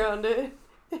thing around it.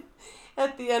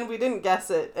 At the end, we didn't guess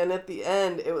it. And at the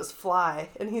end, it was fly.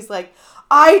 And he's like,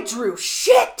 I drew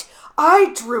shit!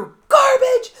 I drew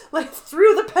garbage!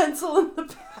 Threw the pencil in the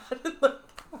pad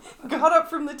and got up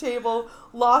from the table,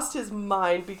 lost his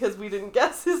mind because we didn't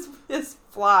guess his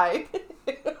fly.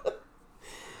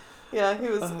 Yeah, he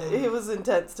was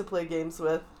intense to play games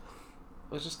with.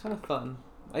 It was just kind of fun.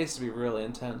 I used to be really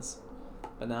intense,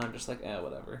 but now I'm just like,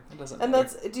 whatever. It doesn't And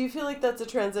matter. do you feel like that's a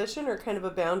transition or kind of a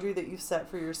boundary that you've set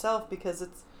for yourself because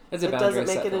It's it a boundary doesn't I make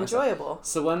set it for myself. enjoyable?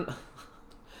 So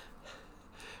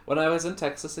when I was in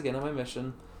Texas again on my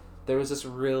mission, there was this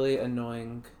really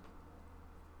annoying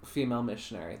female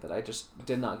missionary that I just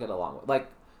did not get along with.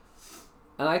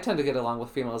 And I tend to get along with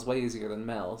females way easier than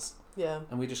males. Yeah.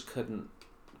 And we just couldn't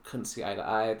see eye to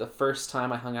eye. The first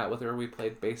time I hung out with her, we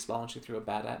played baseball and she threw a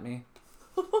bat at me.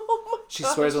 Oh my She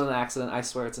gosh. swears it was an accident. I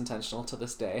swear it's intentional to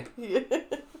this day. Yeah.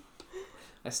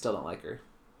 I still don't like her.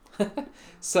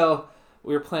 So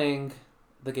we were playing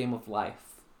the game of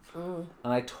life. Mm.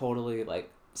 And I totally,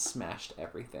 smashed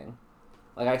everything.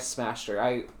 I smashed her.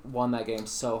 I won that game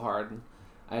so hard. And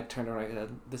I turned around and I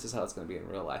said, this is how it's going to be in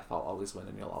real life. I'll always win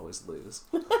and you'll always lose.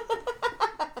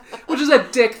 Which is a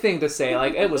dick thing to say.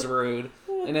 It was rude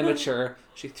and immature.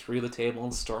 She threw the table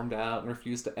and stormed out and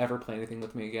refused to ever play anything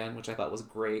with me again, which I thought was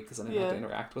great because I didn't have to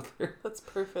interact with her. That's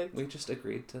perfect. We just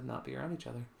agreed to not be around each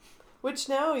other. Which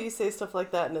now you say stuff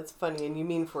like that and it's funny and you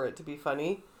mean for it to be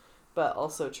funny, but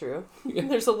also true. Yeah.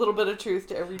 There's a little bit of truth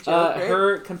to every joke, right?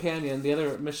 Her companion, the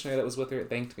other missionary that was with her,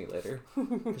 thanked me later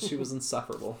because she was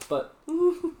insufferable. But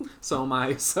so am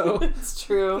I, so... It's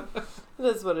true. It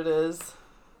is what it is.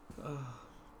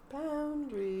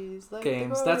 Boundaries.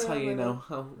 Games. That's how you know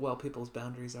how well people's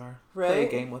boundaries are. Right? Play a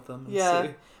game with them and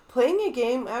see. Playing a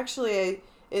game, actually,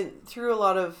 through a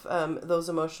lot of those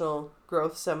emotional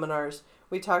growth seminars,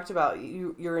 we talked about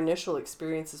your initial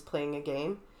experiences playing a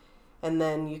game. And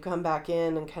then you come back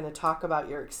in and kind of talk about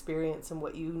your experience and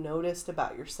what you noticed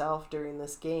about yourself during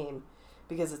this game.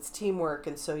 Because it's teamwork,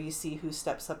 and so you see who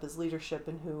steps up as leadership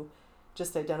and who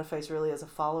just identifies really as a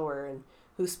follower and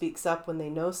who speaks up when they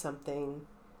know something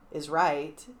is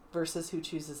right versus who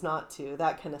chooses not to,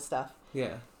 that kind of stuff.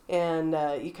 Yeah. And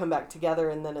you come back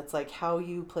together, and then it's like how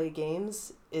you play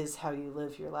games is how you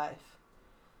live your life.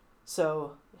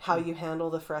 So how you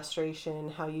handle the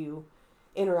frustration, how you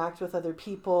interact with other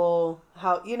people,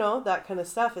 how, that kind of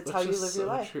stuff. It's how you live your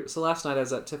life. True. So last night I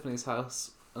was at Tiffany's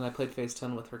house, and I played Phase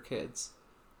 10 with her kids.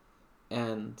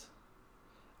 And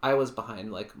I was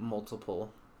behind,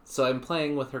 multiple. So I'm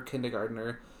playing with her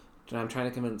kindergartner, and I'm trying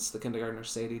to convince the kindergartner,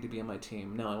 Sadie, to be on my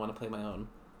team. No, I want to play my own.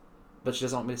 But she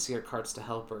doesn't want me to see her cards to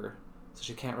help her, so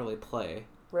she can't really play.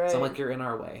 Right. So I'm like, you're in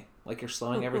our way. You're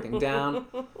slowing everything down.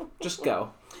 Just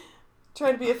go.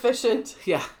 Trying to be efficient.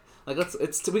 Yeah.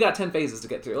 We got 10 phases to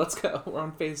get through. Let's go. We're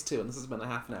on phase 2, and this has been a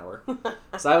half an hour.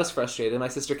 So I was frustrated. My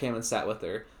sister came and sat with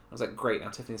her. I was like, great, now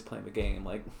Tiffany's playing the game.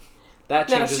 That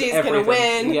changes now she's everything. Gonna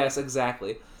win. Yes,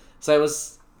 exactly. So I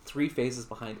was 3 phases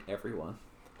behind everyone.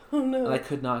 Oh, no. And I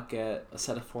could not get a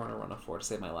set of 4 and a run of 4 to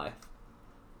save my life.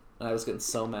 And I was getting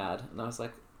so mad. And I was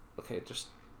like, okay, just,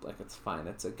 it's fine.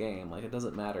 It's a game. It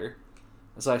doesn't matter.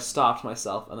 And so I stopped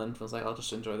myself and then was like, I'll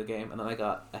just enjoy the game. And then I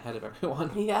got ahead of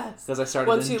everyone. Yes. Because I started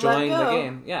Once enjoying you let the go.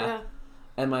 game. Yeah.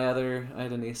 And I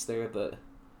had a niece there that,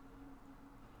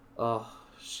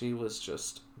 she was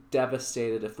just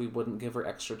devastated if we wouldn't give her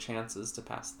extra chances to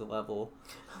pass the level.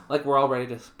 Like, we're all ready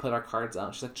to put our cards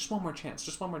out. She's like, just one more chance.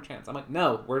 I'm like,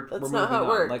 no, we're moving not how it on.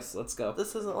 works. Like, let's go.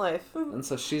 This isn't life. And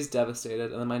so she's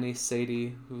devastated. And then my niece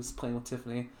Sadie, who's playing with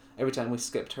Tiffany, every time we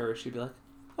skipped her, she'd be like,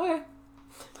 okay.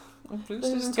 They're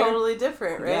just totally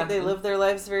different, right? Yeah. They live their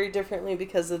lives very differently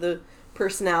because of the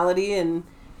personality and,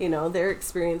 you know, their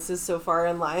experiences so far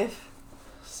in life.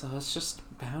 So it's just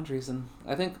boundaries. And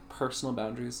I think personal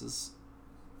boundaries is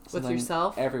with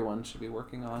yourself. Everyone should be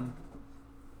working on.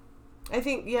 I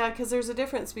think, yeah, because there's a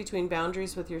difference between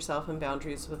boundaries with yourself and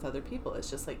boundaries with other people. It's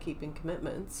just like keeping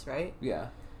commitments, right? Yeah.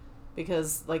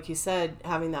 Because, like you said,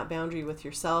 having that boundary with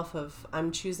yourself of,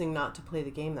 I'm choosing not to play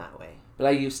the game that way. But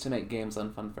I used to make games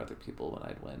unfun for other people when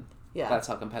I'd win. Yeah. That's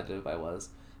how competitive I was.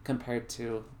 Compared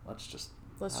to, let's just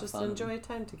fun. Enjoy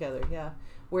time together, yeah.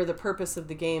 Where the purpose of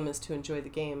the game is to enjoy the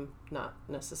game, not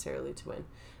necessarily to win.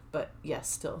 But, yes,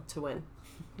 still, to win.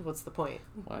 What's the point?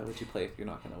 Why would you play if you're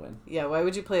not going to win? Yeah, why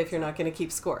would you play if you're not going to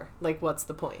keep score? Like, what's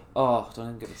the point? Oh, don't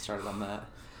even get me started on that.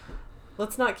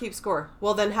 Let's not keep score.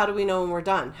 Well, then how do we know when we're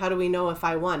done? How do we know if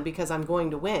I won? Because I'm going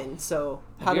to win, so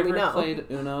how do we know? Have you ever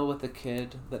played Uno with a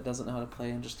kid that doesn't know how to play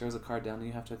and just throws a card down and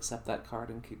you have to accept that card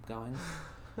and keep going?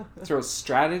 Throws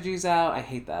strategies out. I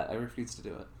hate that. I refuse to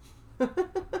do it.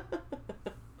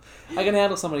 I can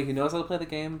handle somebody who knows how to play the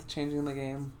game, changing the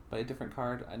game by a different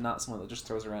card, and not someone that just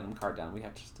throws a random card down. We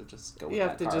have to just go with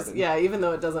that card. Even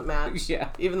though it doesn't match. Yeah.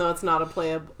 Even though it's not a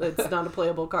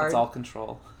playable card. It's all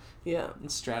control. Yeah.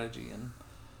 And strategy.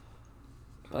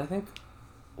 But I think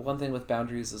one thing with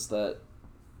boundaries is that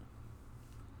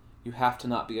you have to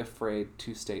not be afraid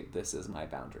to state, this is my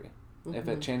boundary. Mm-hmm. If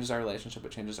it changes our relationship,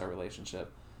 it changes our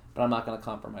relationship. But I'm not going to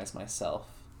compromise myself.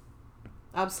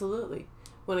 Absolutely.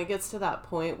 When it gets to that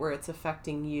point where it's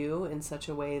affecting you in such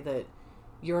a way that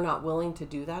you're not willing to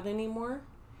do that anymore,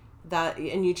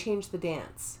 and you change the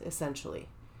dance, essentially.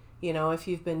 You know, if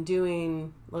you've been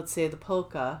doing, let's say, the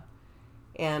polka,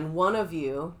 and one of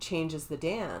you changes the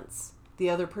dance, the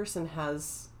other person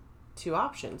has two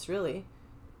options, really.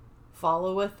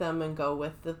 Follow with them and go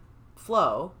with the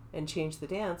flow and change the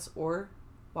dance, or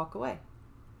walk away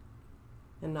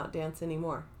and not dance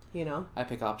anymore. You know? I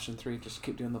pick option 3, just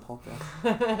keep doing the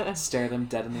polka. Stare them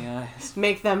dead in the eyes.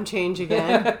 Make them change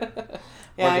again.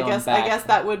 Yeah, I guess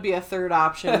that would be a third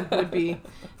option, would be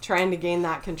trying to gain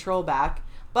that control back.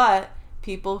 But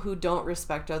people who don't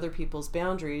respect other people's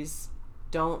boundaries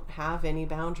don't have any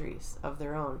boundaries of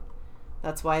their own.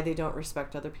 That's why they don't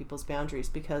respect other people's boundaries,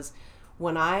 because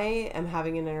when I am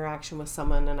having an interaction with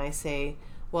someone and I say,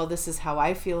 well, this is how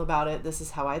I feel about it, this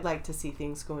is how I'd like to see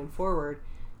things going forward,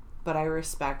 but I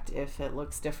respect if it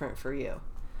looks different for you.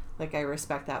 Like, I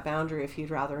respect that boundary. If you'd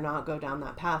rather not go down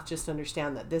that path, just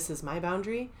understand that this is my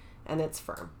boundary and it's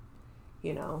firm,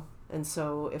 you know? And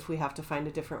so if we have to find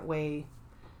a different way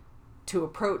to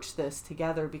approach this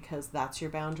together because that's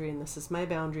your boundary and this is my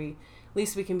boundary, at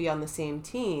least we can be on the same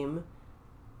team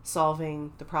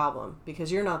solving the problem,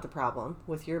 because you're not the problem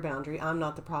with your boundary. I'm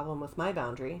not the problem with my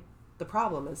boundary. The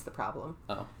problem is the problem.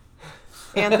 Oh.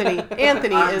 Anthony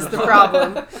is the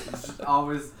problem.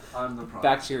 Always, I'm the problem.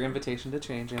 Back to your invitation to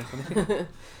change, Anthony.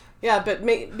 Yeah, but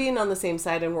being on the same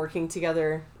side and working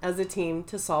together as a team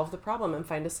to solve the problem and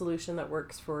find a solution that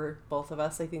works for both of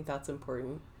us, I think that's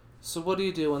important. So what do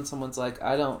you do when someone's like,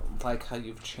 I don't like how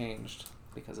you've changed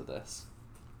because of this?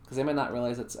 Because they might not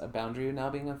realize it's a boundary now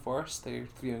being enforced. They're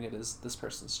viewing it as, this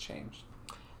person's changed.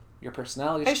 Your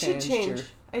personality's changed.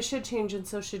 I should change, and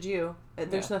so should you.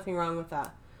 There's nothing wrong with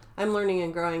that. I'm learning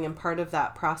and growing, and part of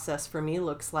that process for me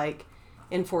looks like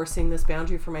enforcing this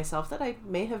boundary for myself that I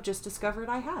may have just discovered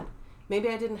I had. Maybe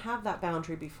I didn't have that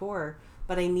boundary before,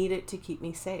 but I need it to keep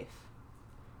me safe.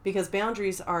 Because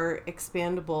boundaries are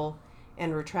expandable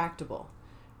and retractable,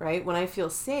 right? When I feel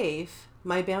safe,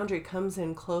 my boundary comes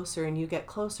in closer and you get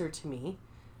closer to me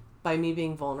by me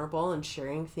being vulnerable and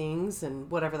sharing things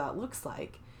and whatever that looks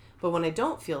like. But when I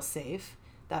don't feel safe,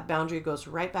 that boundary goes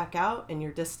right back out and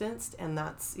you're distanced, and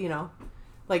that's, you know,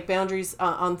 like boundaries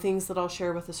on things that I'll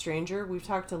share with a stranger. We've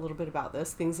talked a little bit about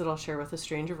this, things that I'll share with a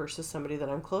stranger versus somebody that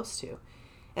I'm close to.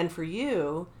 And for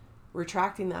you,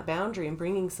 retracting that boundary and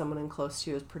bringing someone in close to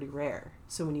you is pretty rare.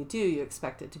 So when you do, you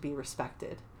expect it to be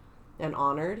respected and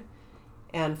honored.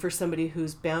 And for somebody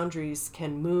whose boundaries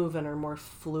can move and are more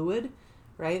fluid,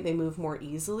 right? They move more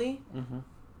easily. Mm-hmm.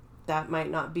 That might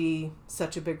not be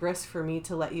such a big risk for me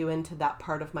to let you into that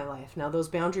part of my life. Now, those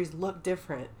boundaries look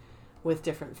different with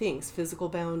different things. Physical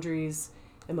boundaries,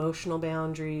 emotional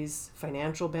boundaries,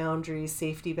 financial boundaries,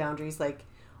 safety boundaries, like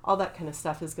all that kind of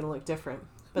stuff is going to look different.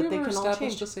 But they can all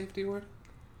change. A safety word?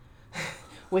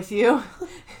 With you?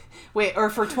 Wait, or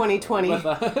for 2020. Yeah.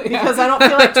 Because I don't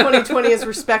feel like 2020 is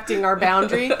respecting our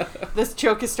boundary. This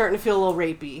joke is starting to feel a little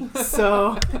rapey.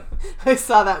 So I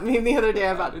saw that meme the other day.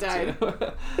 I about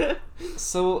died.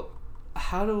 So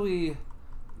how do we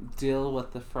deal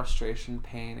with the frustration,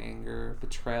 pain, anger,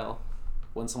 betrayal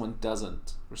when someone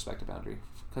doesn't respect a boundary?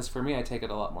 Because for me, I take it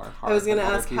a lot more hard. I was going to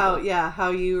than other ask people.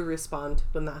 how you respond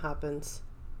when that happens.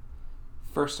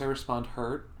 First, I respond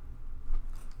hurt.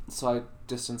 So I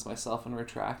distance myself and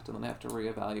retract, and then I have to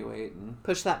reevaluate and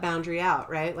push that boundary out,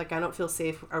 right? Like, I don't feel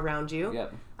safe around you.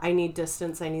 Yep. I need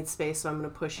distance. I need space. So I'm going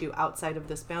to push you outside of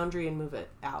this boundary and move it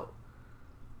out.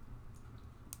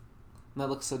 And that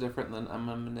looks so different than I'm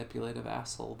a manipulative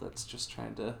asshole that's just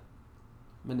trying to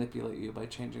manipulate you by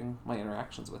changing my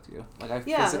interactions with you. Like, I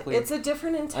physically... it's a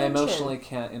different intention. I emotionally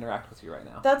can't interact with you right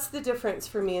now. That's the difference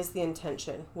for me, is the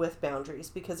intention with boundaries.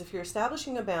 Because if you're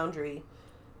establishing a boundary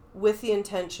with the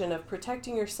intention of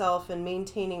protecting yourself and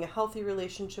maintaining a healthy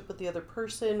relationship with the other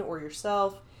person or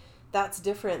yourself, that's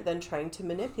different than trying to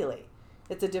manipulate.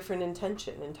 It's a different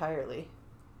intention entirely.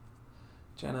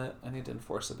 Jenna, I need to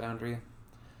enforce a boundary.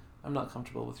 I'm not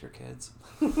comfortable with your kids.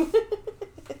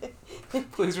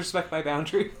 Please respect my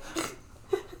boundary.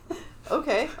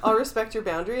 Okay, I'll respect your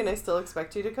boundary, and I still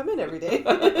expect you to come in every day.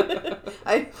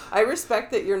 I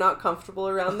respect that you're not comfortable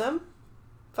around them.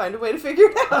 Find a way to figure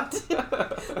it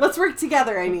out. Let's work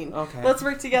together, I mean. Okay. Let's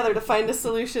work together to find a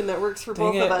solution that works for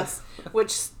both Dang of it. us,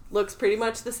 which looks pretty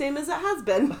much the same as it has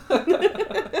been.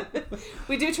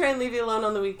 We do try and leave you alone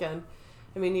on the weekend.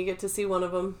 I mean, you get to see one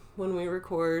of them when we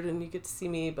record, and you get to see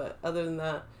me, but other than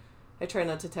that, I try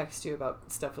not to text you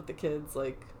about stuff with the kids,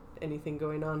 like anything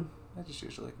going on. I just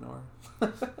usually ignore.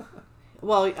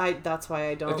 Well, that's why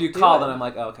I don't. If you do call, it. then I'm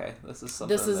like, oh, okay, this is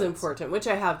something. This is important, which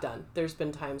I have done. There's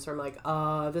been times where I'm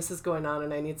like, this is going on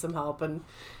and I need some help. And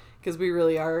because we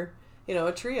really are,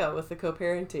 a trio with the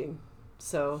co-parenting.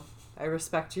 So I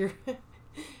respect your,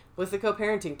 with the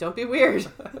co-parenting. Don't be weird.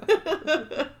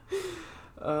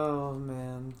 Oh,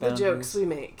 man. The jokes we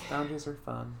make. Boundaries are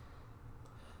fun.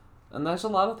 And there's a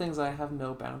lot of things I have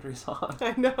no boundaries on.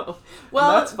 I know.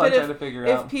 Well, and that's fun but trying to figure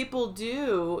out. If people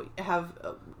do have,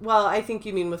 I think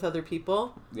you mean with other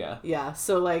people. Yeah. Yeah.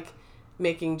 So like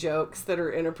making jokes that are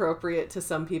inappropriate to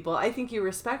some people. I think you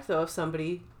respect, though, if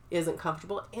somebody isn't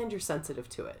comfortable and you're sensitive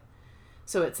to it.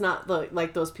 So it's not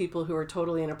like those people who are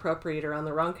totally inappropriate around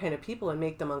the wrong kind of people and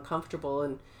make them uncomfortable.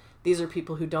 And these are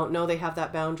people who don't know they have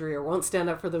that boundary or won't stand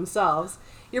up for themselves.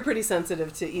 You're pretty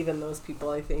sensitive to even those people,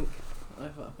 I think.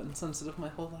 I've been sensitive my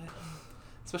whole life.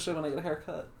 Especially when I get a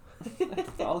haircut.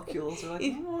 Follicles are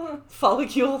like...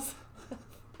 Follicles.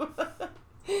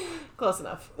 Close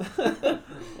enough.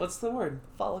 What's the word?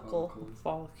 Follicle.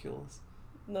 Follicles.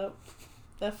 Nope.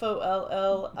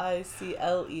 Follicle. I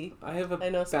have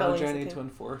a know boundary I need to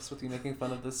enforce with you making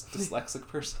fun of this dyslexic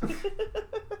person.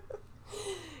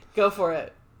 Go for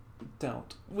it.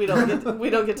 Don't. We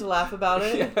don't get to laugh about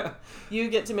it. Yeah. You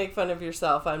get to make fun of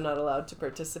yourself. I'm not allowed to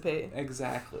participate.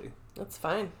 Exactly. That's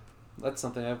fine. That's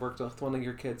something I've worked with one of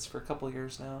your kids for a couple of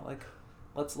years now. Like,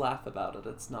 let's laugh about it.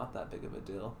 It's not that big of a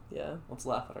deal. Yeah. Let's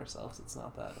laugh at ourselves. It's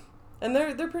not that. And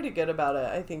they're pretty good about it.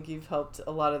 I think you've helped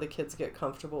a lot of the kids get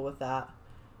comfortable with that.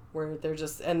 Where they're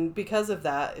just, and because of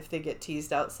that, if they get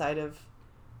teased outside of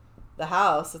the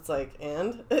house, it's like,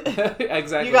 and?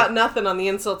 Exactly. You got nothing on the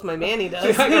insults my Manny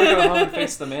does. I gotta go home and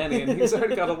face the Manny, and he's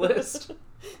already got a list.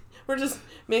 We're just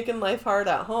making life hard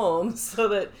at home so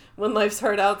that when life's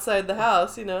hard outside the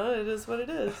house, it is what it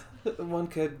is. One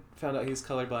kid found out he's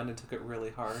colorblind and took it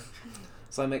really hard.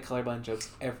 So I make colorblind jokes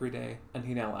every day, and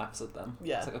he now laughs at them.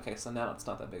 Yeah. It's like, okay, so now it's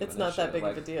not that big of an issue. It's not that big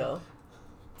of a deal.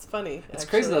 It's funny. It's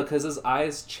crazy, though, because his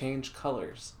eyes change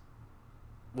colors,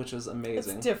 which is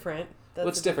amazing. It's different. That's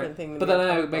What's a different different? thing. But then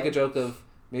I make a joke of,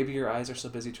 maybe your eyes are so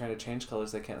busy trying to change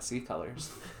colors they can't see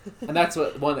colors. And that's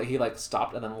one that he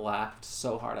stopped and then laughed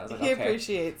so hard. I was like, he okay,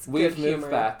 appreciates we've good moved humor.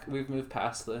 back. We've moved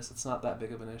past this. It's not that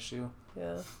big of an issue.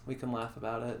 Yeah. We can laugh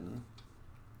about it.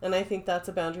 And I think that's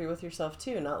a boundary with yourself,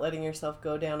 too. Not letting yourself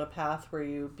go down a path where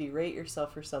you berate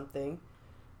yourself for something,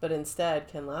 but instead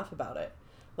can laugh about it.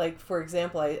 Like, for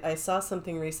example, I saw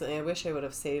something recently. I wish I would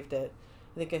have saved it.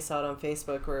 I think I saw it on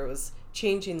Facebook where it was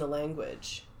changing the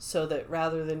language so that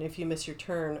rather than if you miss your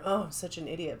turn, oh, I'm such an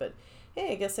idiot, but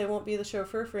hey, I guess I won't be the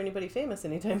chauffeur for anybody famous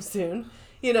anytime soon.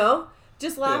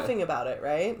 Just laughing about it,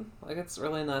 right? Like, it's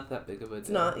really not that big of a deal. It's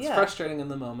not, It's frustrating in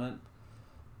the moment,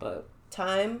 but...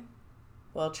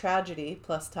 Tragedy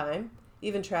plus time,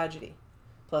 even tragedy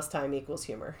plus time equals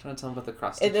humor. Do you want to tell them about the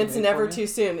cross stitch It's never too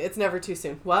soon. It's never too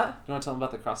soon. What? Do you want to tell them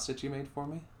about the cross stitch you made for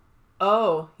me?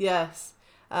 Oh, yes.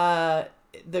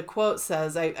 the quote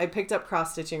says, I picked up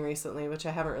cross-stitching recently, which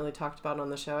I haven't really talked about on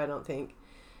the show, I don't think.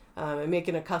 I'm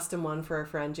making a custom one for a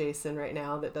friend, Jason, right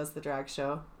now that does the drag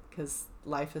show, because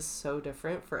life is so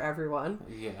different for everyone.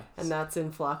 Yes. And that's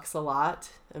in flux a lot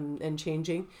and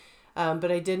changing.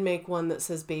 But I did make one that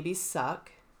says babies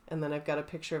suck. And then I've got a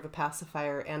picture of a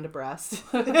pacifier and a breast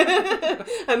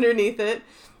underneath it.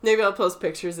 Maybe I'll post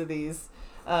pictures of these.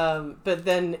 But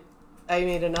then I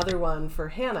made another one for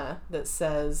Hannah that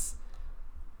says,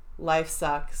 life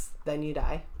sucks, then you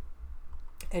die.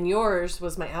 And yours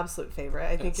was my absolute favorite.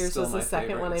 I think yours was the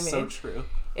second one I made. So true.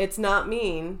 It's not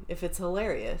mean if it's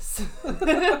hilarious. I love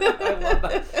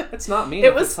that. It's not mean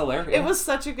if it's hilarious. It was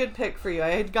such a good pick for you. I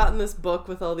had gotten this book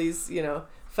with all these,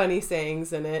 funny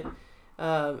sayings in it.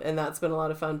 And that's been a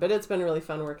lot of fun. But it's been really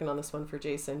fun working on this one for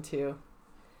Jason, too.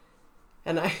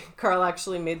 And Carl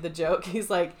actually made the joke. He's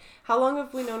like, how long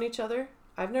have we known each other?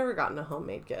 I've never gotten a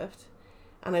homemade gift.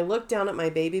 And I looked down at my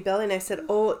baby belly and I said,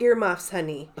 oh, earmuffs,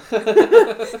 honey.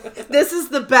 This is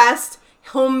the best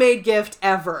homemade gift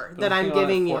ever that I'm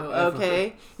giving you,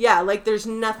 okay? Yeah, like there's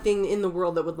nothing in the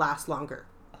world that would last longer.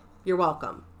 You're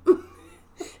welcome.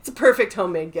 It's a perfect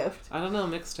homemade gift. I don't know,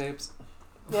 mixtapes.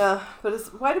 Yeah, but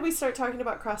why did we start talking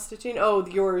about cross-stitching? Oh,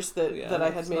 yours that I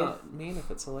had made. It's not mean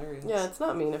if it's hilarious. Yeah, it's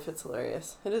not mean if it's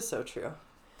hilarious. It is so true.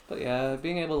 But yeah,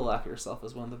 being able to laugh at yourself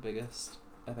is one of the biggest,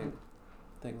 I think,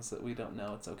 things that we don't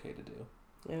know it's okay to do.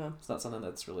 Yeah. It's not something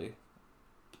that's really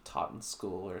taught in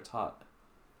school or taught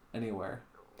anywhere.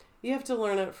 You have to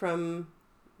learn it from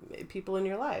people in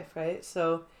your life, right?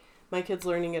 So my kids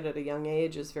learning it at a young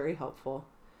age is very helpful,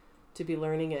 to be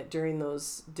learning it during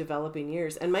those developing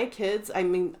years. And my kids, I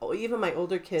mean, even my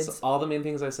older kids... So all the main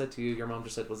things I said to you, your mom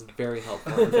just said was very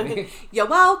helpful, Anthony. You're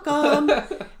welcome!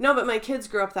 No, but my kids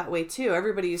grew up that way too.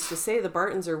 Everybody used to say the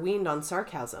Bartons are weaned on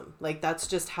sarcasm. Like, that's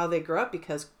just how they grew up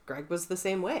because Greg was the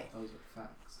same way. Those are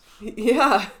facts.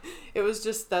 Yeah, it was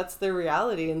just, that's their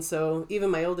reality. And so even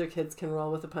my older kids can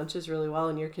roll with the punches really well,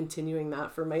 and you're continuing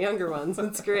that for my younger ones.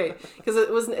 It's great because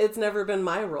it's never been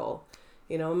my role.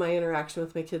 My interaction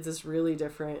with my kids is really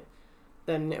different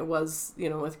than it was,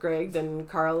 with Greg, than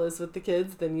Carl is with the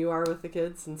kids, than you are with the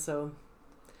kids. And so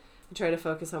I try to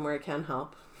focus on where I can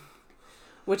help,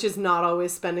 which is not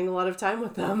always spending a lot of time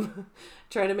with them.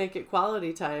 Try to make it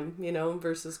quality time,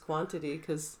 versus quantity,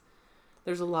 because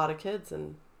there's a lot of kids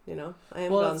and, I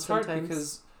am gone it's sometimes. hard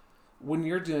because when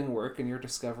you're doing work and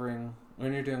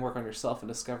when you're doing work on yourself and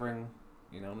discovering,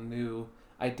 new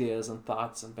ideas and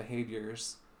thoughts and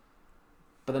behaviors,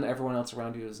 but then everyone else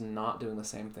around you is not doing the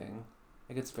same thing,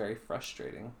 it gets very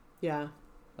frustrating. Yeah.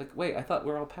 Like, wait, I thought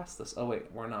we're all past this. Oh,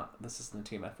 wait, we're not. This isn't a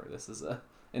team effort. This is a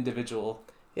individual.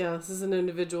 Yeah, this is an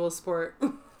individual sport.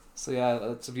 So,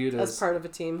 yeah, it's viewed as part of a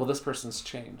team. Well, this person's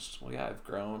changed. Well, yeah, I've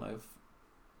grown. I've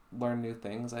learned new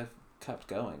things. I've kept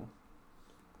going.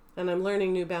 And I'm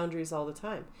learning new boundaries all the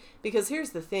time. Because here's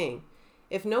the thing.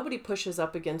 If nobody pushes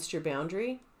up against your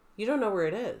boundary, you don't know where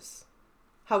it is.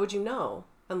 How would you know?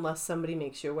 Unless somebody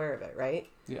makes you aware of it, right?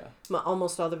 Yeah.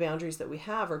 Almost all the boundaries that we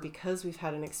have are because we've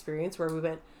had an experience where we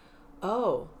went,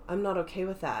 oh, I'm not okay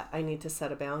with that. I need to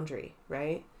set a boundary,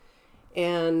 right?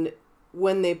 And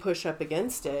when they push up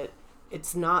against it,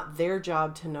 it's not their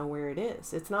job to know where it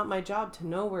is. It's not my job to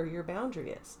know where your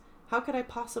boundary is. How could I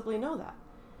possibly know that?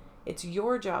 It's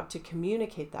your job to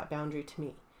communicate that boundary to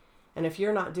me. And if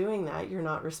you're not doing that, you're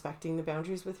not respecting the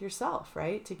boundaries with yourself,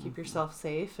 right? To keep yourself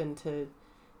safe and to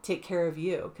take care of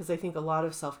you, because I think a lot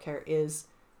of self-care is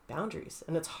boundaries,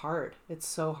 and it's hard. It's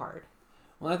so hard.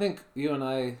 Well, I think you and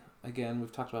I, again,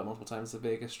 we've talked about it multiple times, the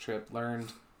Vegas trip,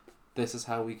 learned this is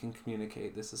how we can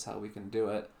communicate, this is how we can do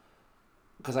it,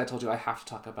 because I told you I have to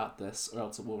talk about this or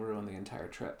else it will ruin the entire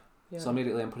trip. Yeah. So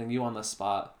immediately I'm putting you on the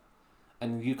spot,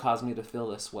 and you caused me to feel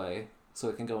this way, so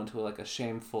it can go into a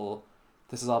shameful,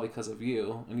 this is all because of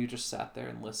you, and you just sat there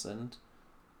and listened.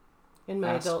 In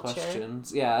my adult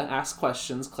questions. chair? Yeah, asked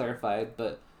questions, clarified,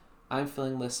 but I'm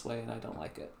feeling this way and I don't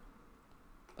like it.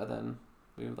 And then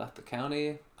we left the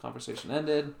county, conversation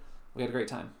ended, we had a great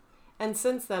time. And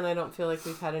since then, I don't feel like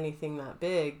we've had anything that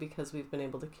big because we've been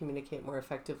able to communicate more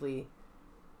effectively,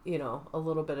 a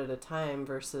little bit at a time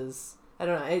versus, I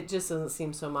don't know, it just doesn't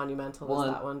seem so monumental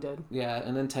as that one did. Yeah,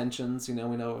 and intentions, we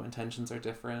know intentions are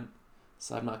different.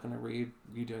 So I'm not going to read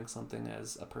you doing something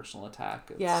as a personal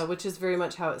attack. Yeah, which is very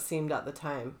much how it seemed at the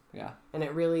time. Yeah. And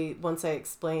it really, once I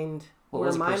explained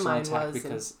where my mind was.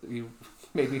 Because you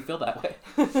made me feel that way.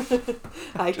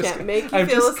 I can't make you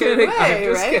feel a certain way,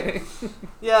 right? Kidding.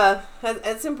 Yeah,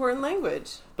 it's important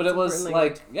language. But it was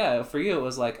for you it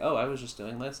was oh, I was just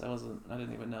doing this. I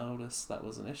didn't even notice that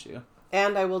was an issue.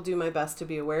 And I will do my best to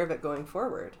be aware of it going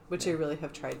forward, which I really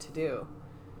have tried to do.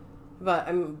 But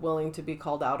I'm willing to be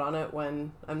called out on it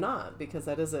when I'm not, because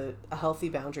that is a healthy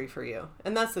boundary for you.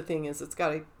 And that's the thing, is it's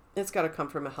got to come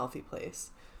from a healthy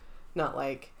place. Not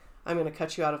like, I'm going to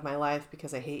cut you out of my life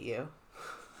because I hate you.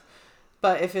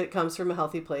 But if it comes from a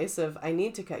healthy place of, I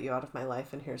need to cut you out of my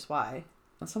life and here's why.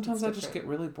 And sometimes I just get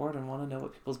really bored and want to know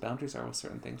what people's boundaries are with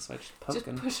certain things, so I just poke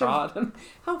and prod.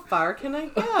 How far can I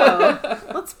go?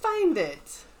 Let's find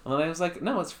it. And I was like,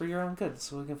 no, it's for your own good,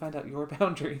 so we can find out your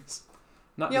boundaries.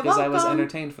 Not You're because welcome. I was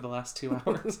entertained for the last 2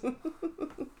 hours.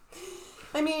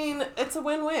 I mean, it's a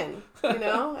win-win, you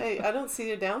know? I don't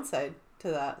see a downside to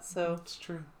that, so... It's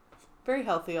true. Very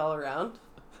healthy all around.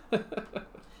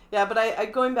 Yeah, but I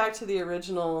going back to the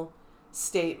original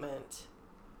statement.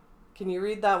 Can you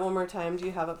read that one more time? Do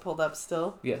you have it pulled up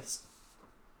still? Yes.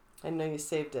 I know you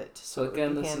saved it. So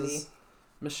again, this is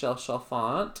Michelle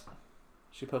Chalfant.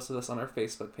 She posted this on her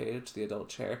Facebook page, The Adult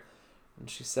Chair. And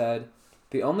she said,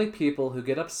 "The only people who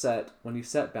get upset when you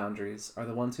set boundaries are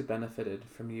the ones who benefited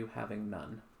from you having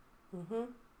none." Mm-hmm.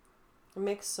 It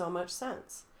makes so much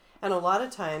sense. And a lot of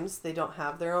times they don't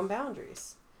have their own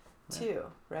boundaries too,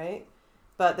 right?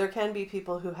 But there can be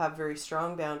people who have very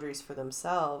strong boundaries for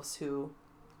themselves who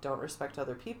don't respect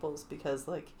other people's because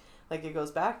like it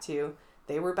goes back to,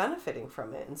 they were benefiting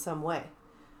from it in some way.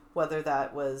 Whether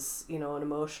that was, an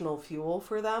emotional fuel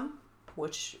for them,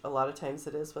 which a lot of times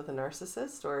it is with a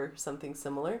narcissist or something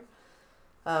similar.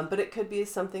 But it could be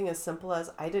something as simple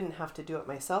as, I didn't have to do it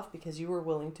myself because you were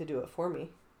willing to do it for me.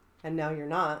 And now you're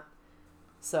not.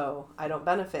 So I don't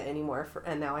benefit anymore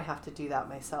and now I have to do that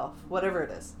myself. Whatever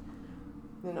it is.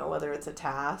 Whether it's a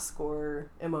task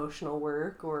or emotional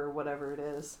work or whatever it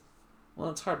is. Well,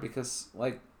 it's hard because,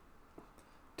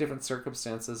 different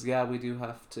circumstances, we do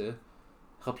have to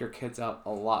help your kids out a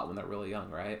lot when they're really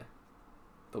young, right?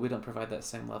 But we don't provide that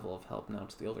same level of help now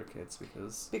to the older kids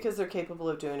because they're capable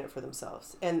of doing it for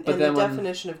themselves. And the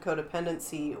definition of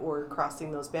codependency or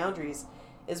crossing those boundaries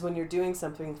is when you're doing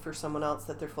something for someone else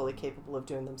that they're fully capable of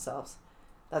doing themselves.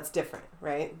 That's different,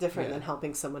 right? Different than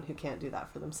helping someone who can't do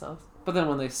that for themselves. But then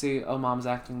when they see, oh, mom's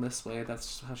acting this way,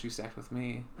 that's how she used to act with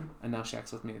me, and now she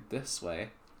acts with me this way,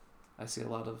 I see a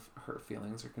lot of hurt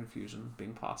feelings or confusion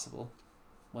being possible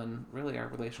when really our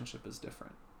relationship is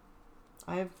different.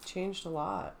 I've changed a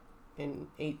lot in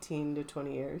 18 to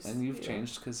 20 years. And you've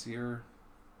changed because you're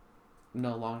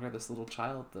no longer this little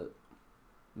child that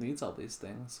needs all these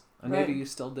things. And maybe you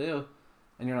still do,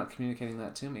 and you're not communicating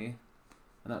that to me.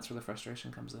 And that's where the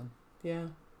frustration comes in. Yeah.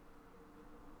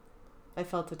 I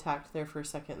felt attacked there for a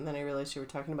second, and then I realized you were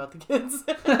talking about the kids.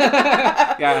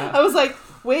 Yeah. I was like,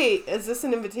 wait, is this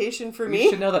an invitation for me? You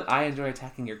should know that I enjoy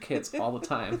attacking your kids all the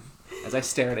time as I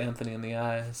stare at Anthony in the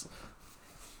eyes.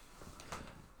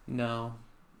 No.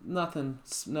 Nothing.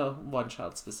 No one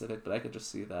child specific, but I could just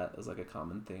see that as a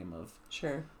common theme of...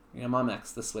 Sure. Mom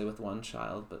acts this way with one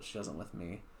child, but she doesn't with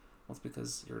me. Well, it's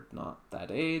because you're not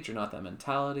that age, you're not that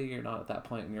mentality, you're not at that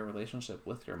point in your relationship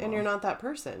with your mom. And you're not that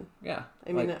person. Yeah.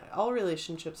 I mean, all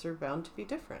relationships are bound to be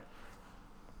different.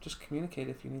 Just communicate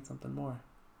if you need something more.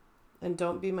 And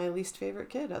don't be my least favorite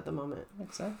kid at the moment.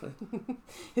 Exactly.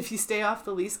 If you stay off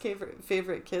the least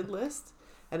favorite kid list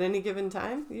at any given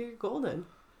time, you're golden.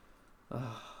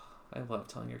 I love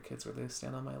telling your kids where they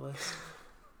stand on my list.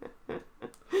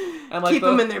 And keep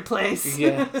them in their place.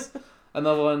 Yes. And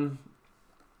the one...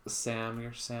 Sam,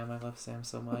 I love Sam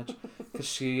so much because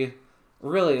she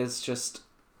really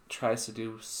tries to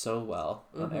do so well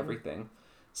on everything.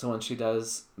 So when she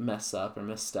does mess up or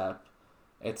misstep,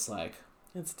 it's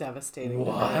it's devastating.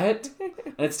 What?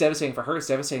 And it's devastating for her. It's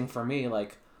devastating for me.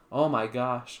 Oh my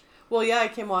gosh. Well, yeah, I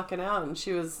came walking out and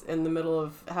she was in the middle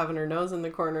of having her nose in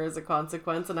the corner as a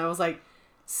consequence, and I was like,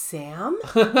 Sam,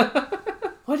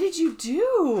 what did you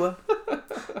do?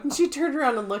 And she turned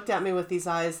around and looked at me with these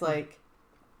eyes like.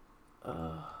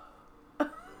 I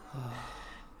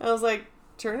was like,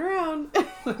 turn around.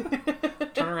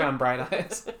 Turn around, bright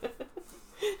eyes.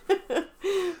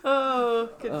 Oh,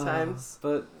 good times.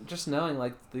 But just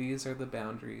knowing, these are the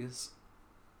boundaries.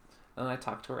 And I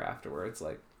talked to her afterwards,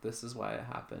 this is why it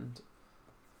happened.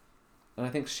 And I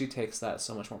think she takes that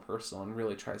so much more personal and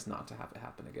really tries not to have it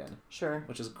happen again. Sure.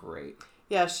 Which is great.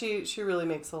 Yeah, she really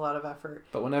makes a lot of effort.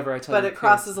 But whenever I tell But it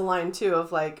crosses a line, too,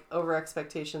 of, over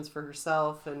expectations for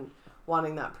herself and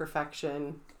wanting that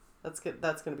perfection. That's going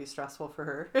to be stressful for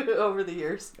her over the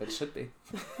years. It should be.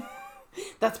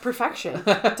 That's perfection.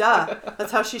 Duh.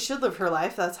 That's how she should live her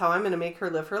life. That's how I'm going to make her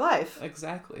live her life.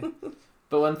 Exactly.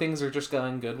 But when things are just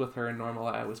going good with her and normal,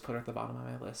 I always put her at the bottom of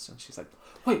my list. And she's like,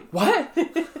 wait, what?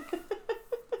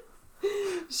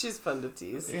 She's fun to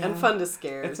tease. Yeah. And fun to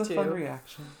scare, It's a fun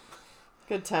reaction.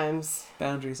 Good times.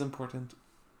 Boundaries important.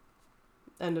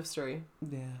 End of story.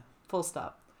 Yeah. Full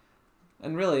stop.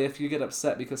 And really, if you get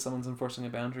upset because someone's enforcing a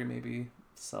boundary, maybe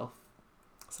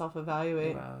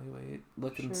Self-evaluate.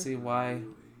 Look and Sure. see why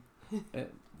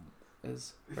it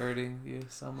is hurting you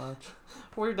so much.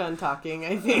 We're done talking,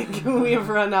 I think. We have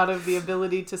run out of the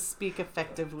ability to speak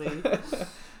effectively.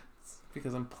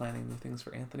 Because I'm planning new things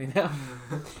for Anthony now.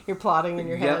 You're plotting in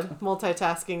your Yep. head,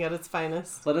 multitasking at its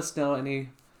finest. Let us know any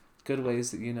good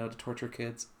ways that you know to torture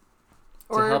kids.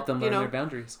 Or, to help them you learn know, their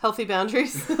boundaries. Healthy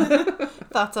boundaries.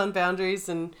 Thoughts on boundaries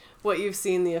and what you've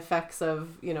seen the effects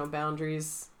of,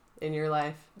 boundaries in your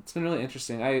life. It's been really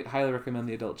interesting. I highly recommend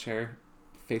the Adult Chair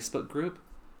Facebook group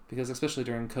because especially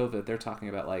during COVID, they're talking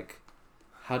about like,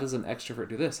 how does an extrovert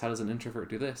do this? How does an introvert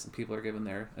do this? And people are giving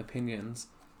their opinions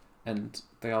and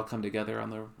they all come together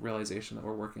on the realization that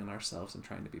we're working on ourselves and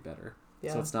trying to be better.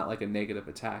 Yeah. So it's not like a negative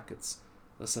attack. It's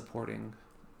a supporting,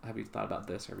 have you thought about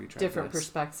this? Or have you tried Different this?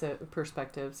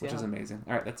 perspectives, Which is amazing.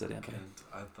 All right, that's it, Anthony.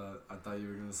 And I thought you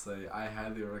were gonna say I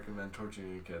highly recommend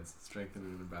torturing your kids,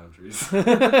 strengthening the boundaries.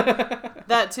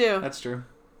 That too. That's true.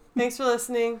 Thanks for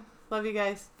listening. Love you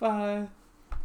guys. Bye.